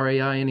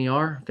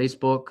 SamRainer,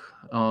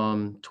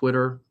 Facebook,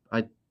 Twitter.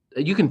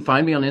 You can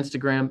find me on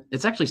Instagram.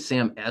 It's actually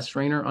Sam S.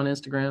 Rainer on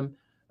Instagram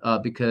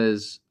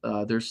because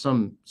there's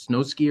some snow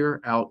skier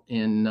out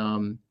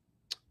in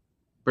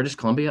British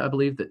Columbia, I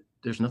believe, that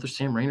there's another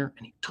Sam Rainer,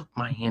 and he took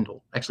my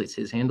handle. Actually, it's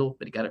his handle,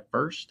 but he got it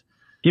first.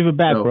 Give it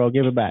back, bro.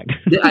 Give it back.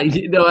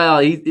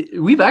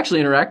 We've actually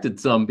interacted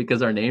some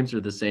because our names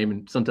are the same,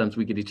 and sometimes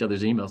we get each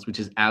other's emails, which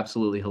is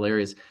absolutely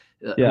hilarious.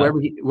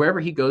 Wherever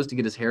he goes to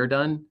get his hair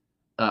done,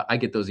 I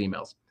get those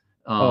emails.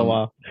 Oh,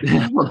 wow. I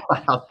don't know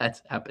how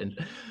that's happened.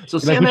 So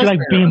You're Sam like,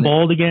 Esterator being on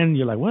bold again.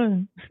 You're like, what?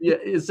 Yeah,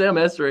 it's Sam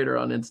Esterator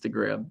on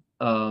Instagram.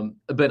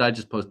 But I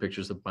just post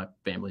pictures of my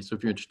family. So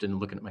if you're interested in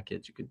looking at my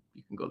kids, you can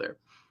go there.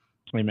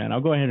 Hey, man,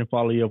 I'll go ahead and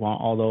follow you up on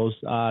all those.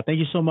 Thank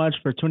you so much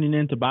for tuning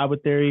in to Bible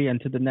Theory and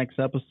to the next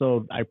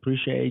episode. I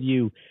appreciate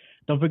you.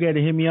 Don't forget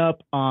to hit me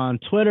up on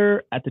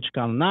Twitter at the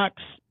Chicano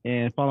Knox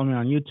and follow me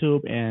on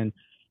YouTube and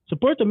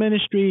support the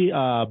ministry.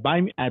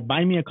 Buy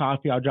me a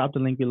coffee. I'll drop the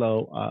link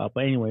below.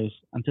 But anyways,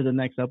 until the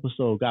next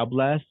episode, God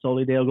bless.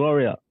 Soli Deo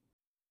Gloria.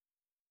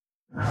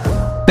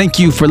 Thank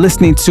you for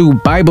listening to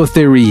Bible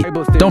Theory.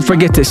 Don't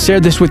forget to share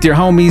this with your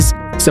homies.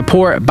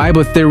 Support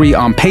Bible Theory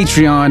on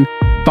Patreon.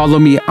 Follow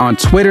me on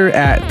Twitter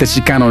at the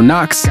Chicano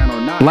Knox.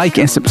 Like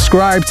and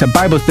subscribe to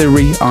Bible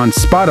Theory on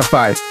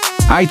Spotify,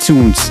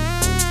 iTunes,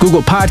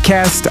 Google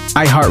Podcast,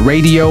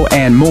 iHeartRadio,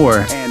 and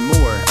more.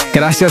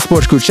 Gracias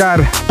por escuchar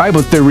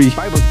Bible Theory.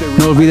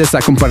 No olvides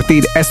a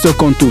compartir esto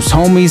con tus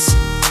homies.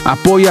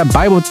 Apoya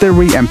Bible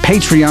Theory en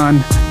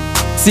Patreon.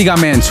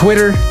 Sígame en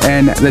Twitter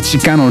en The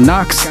Chicano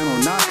Knox.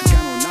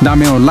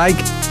 Dame un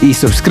like y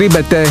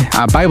suscríbete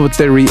a Bible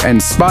Theory en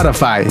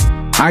Spotify,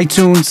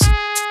 iTunes,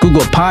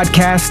 Google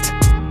Podcast,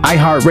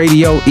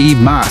 iHeartRadio y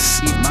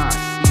más.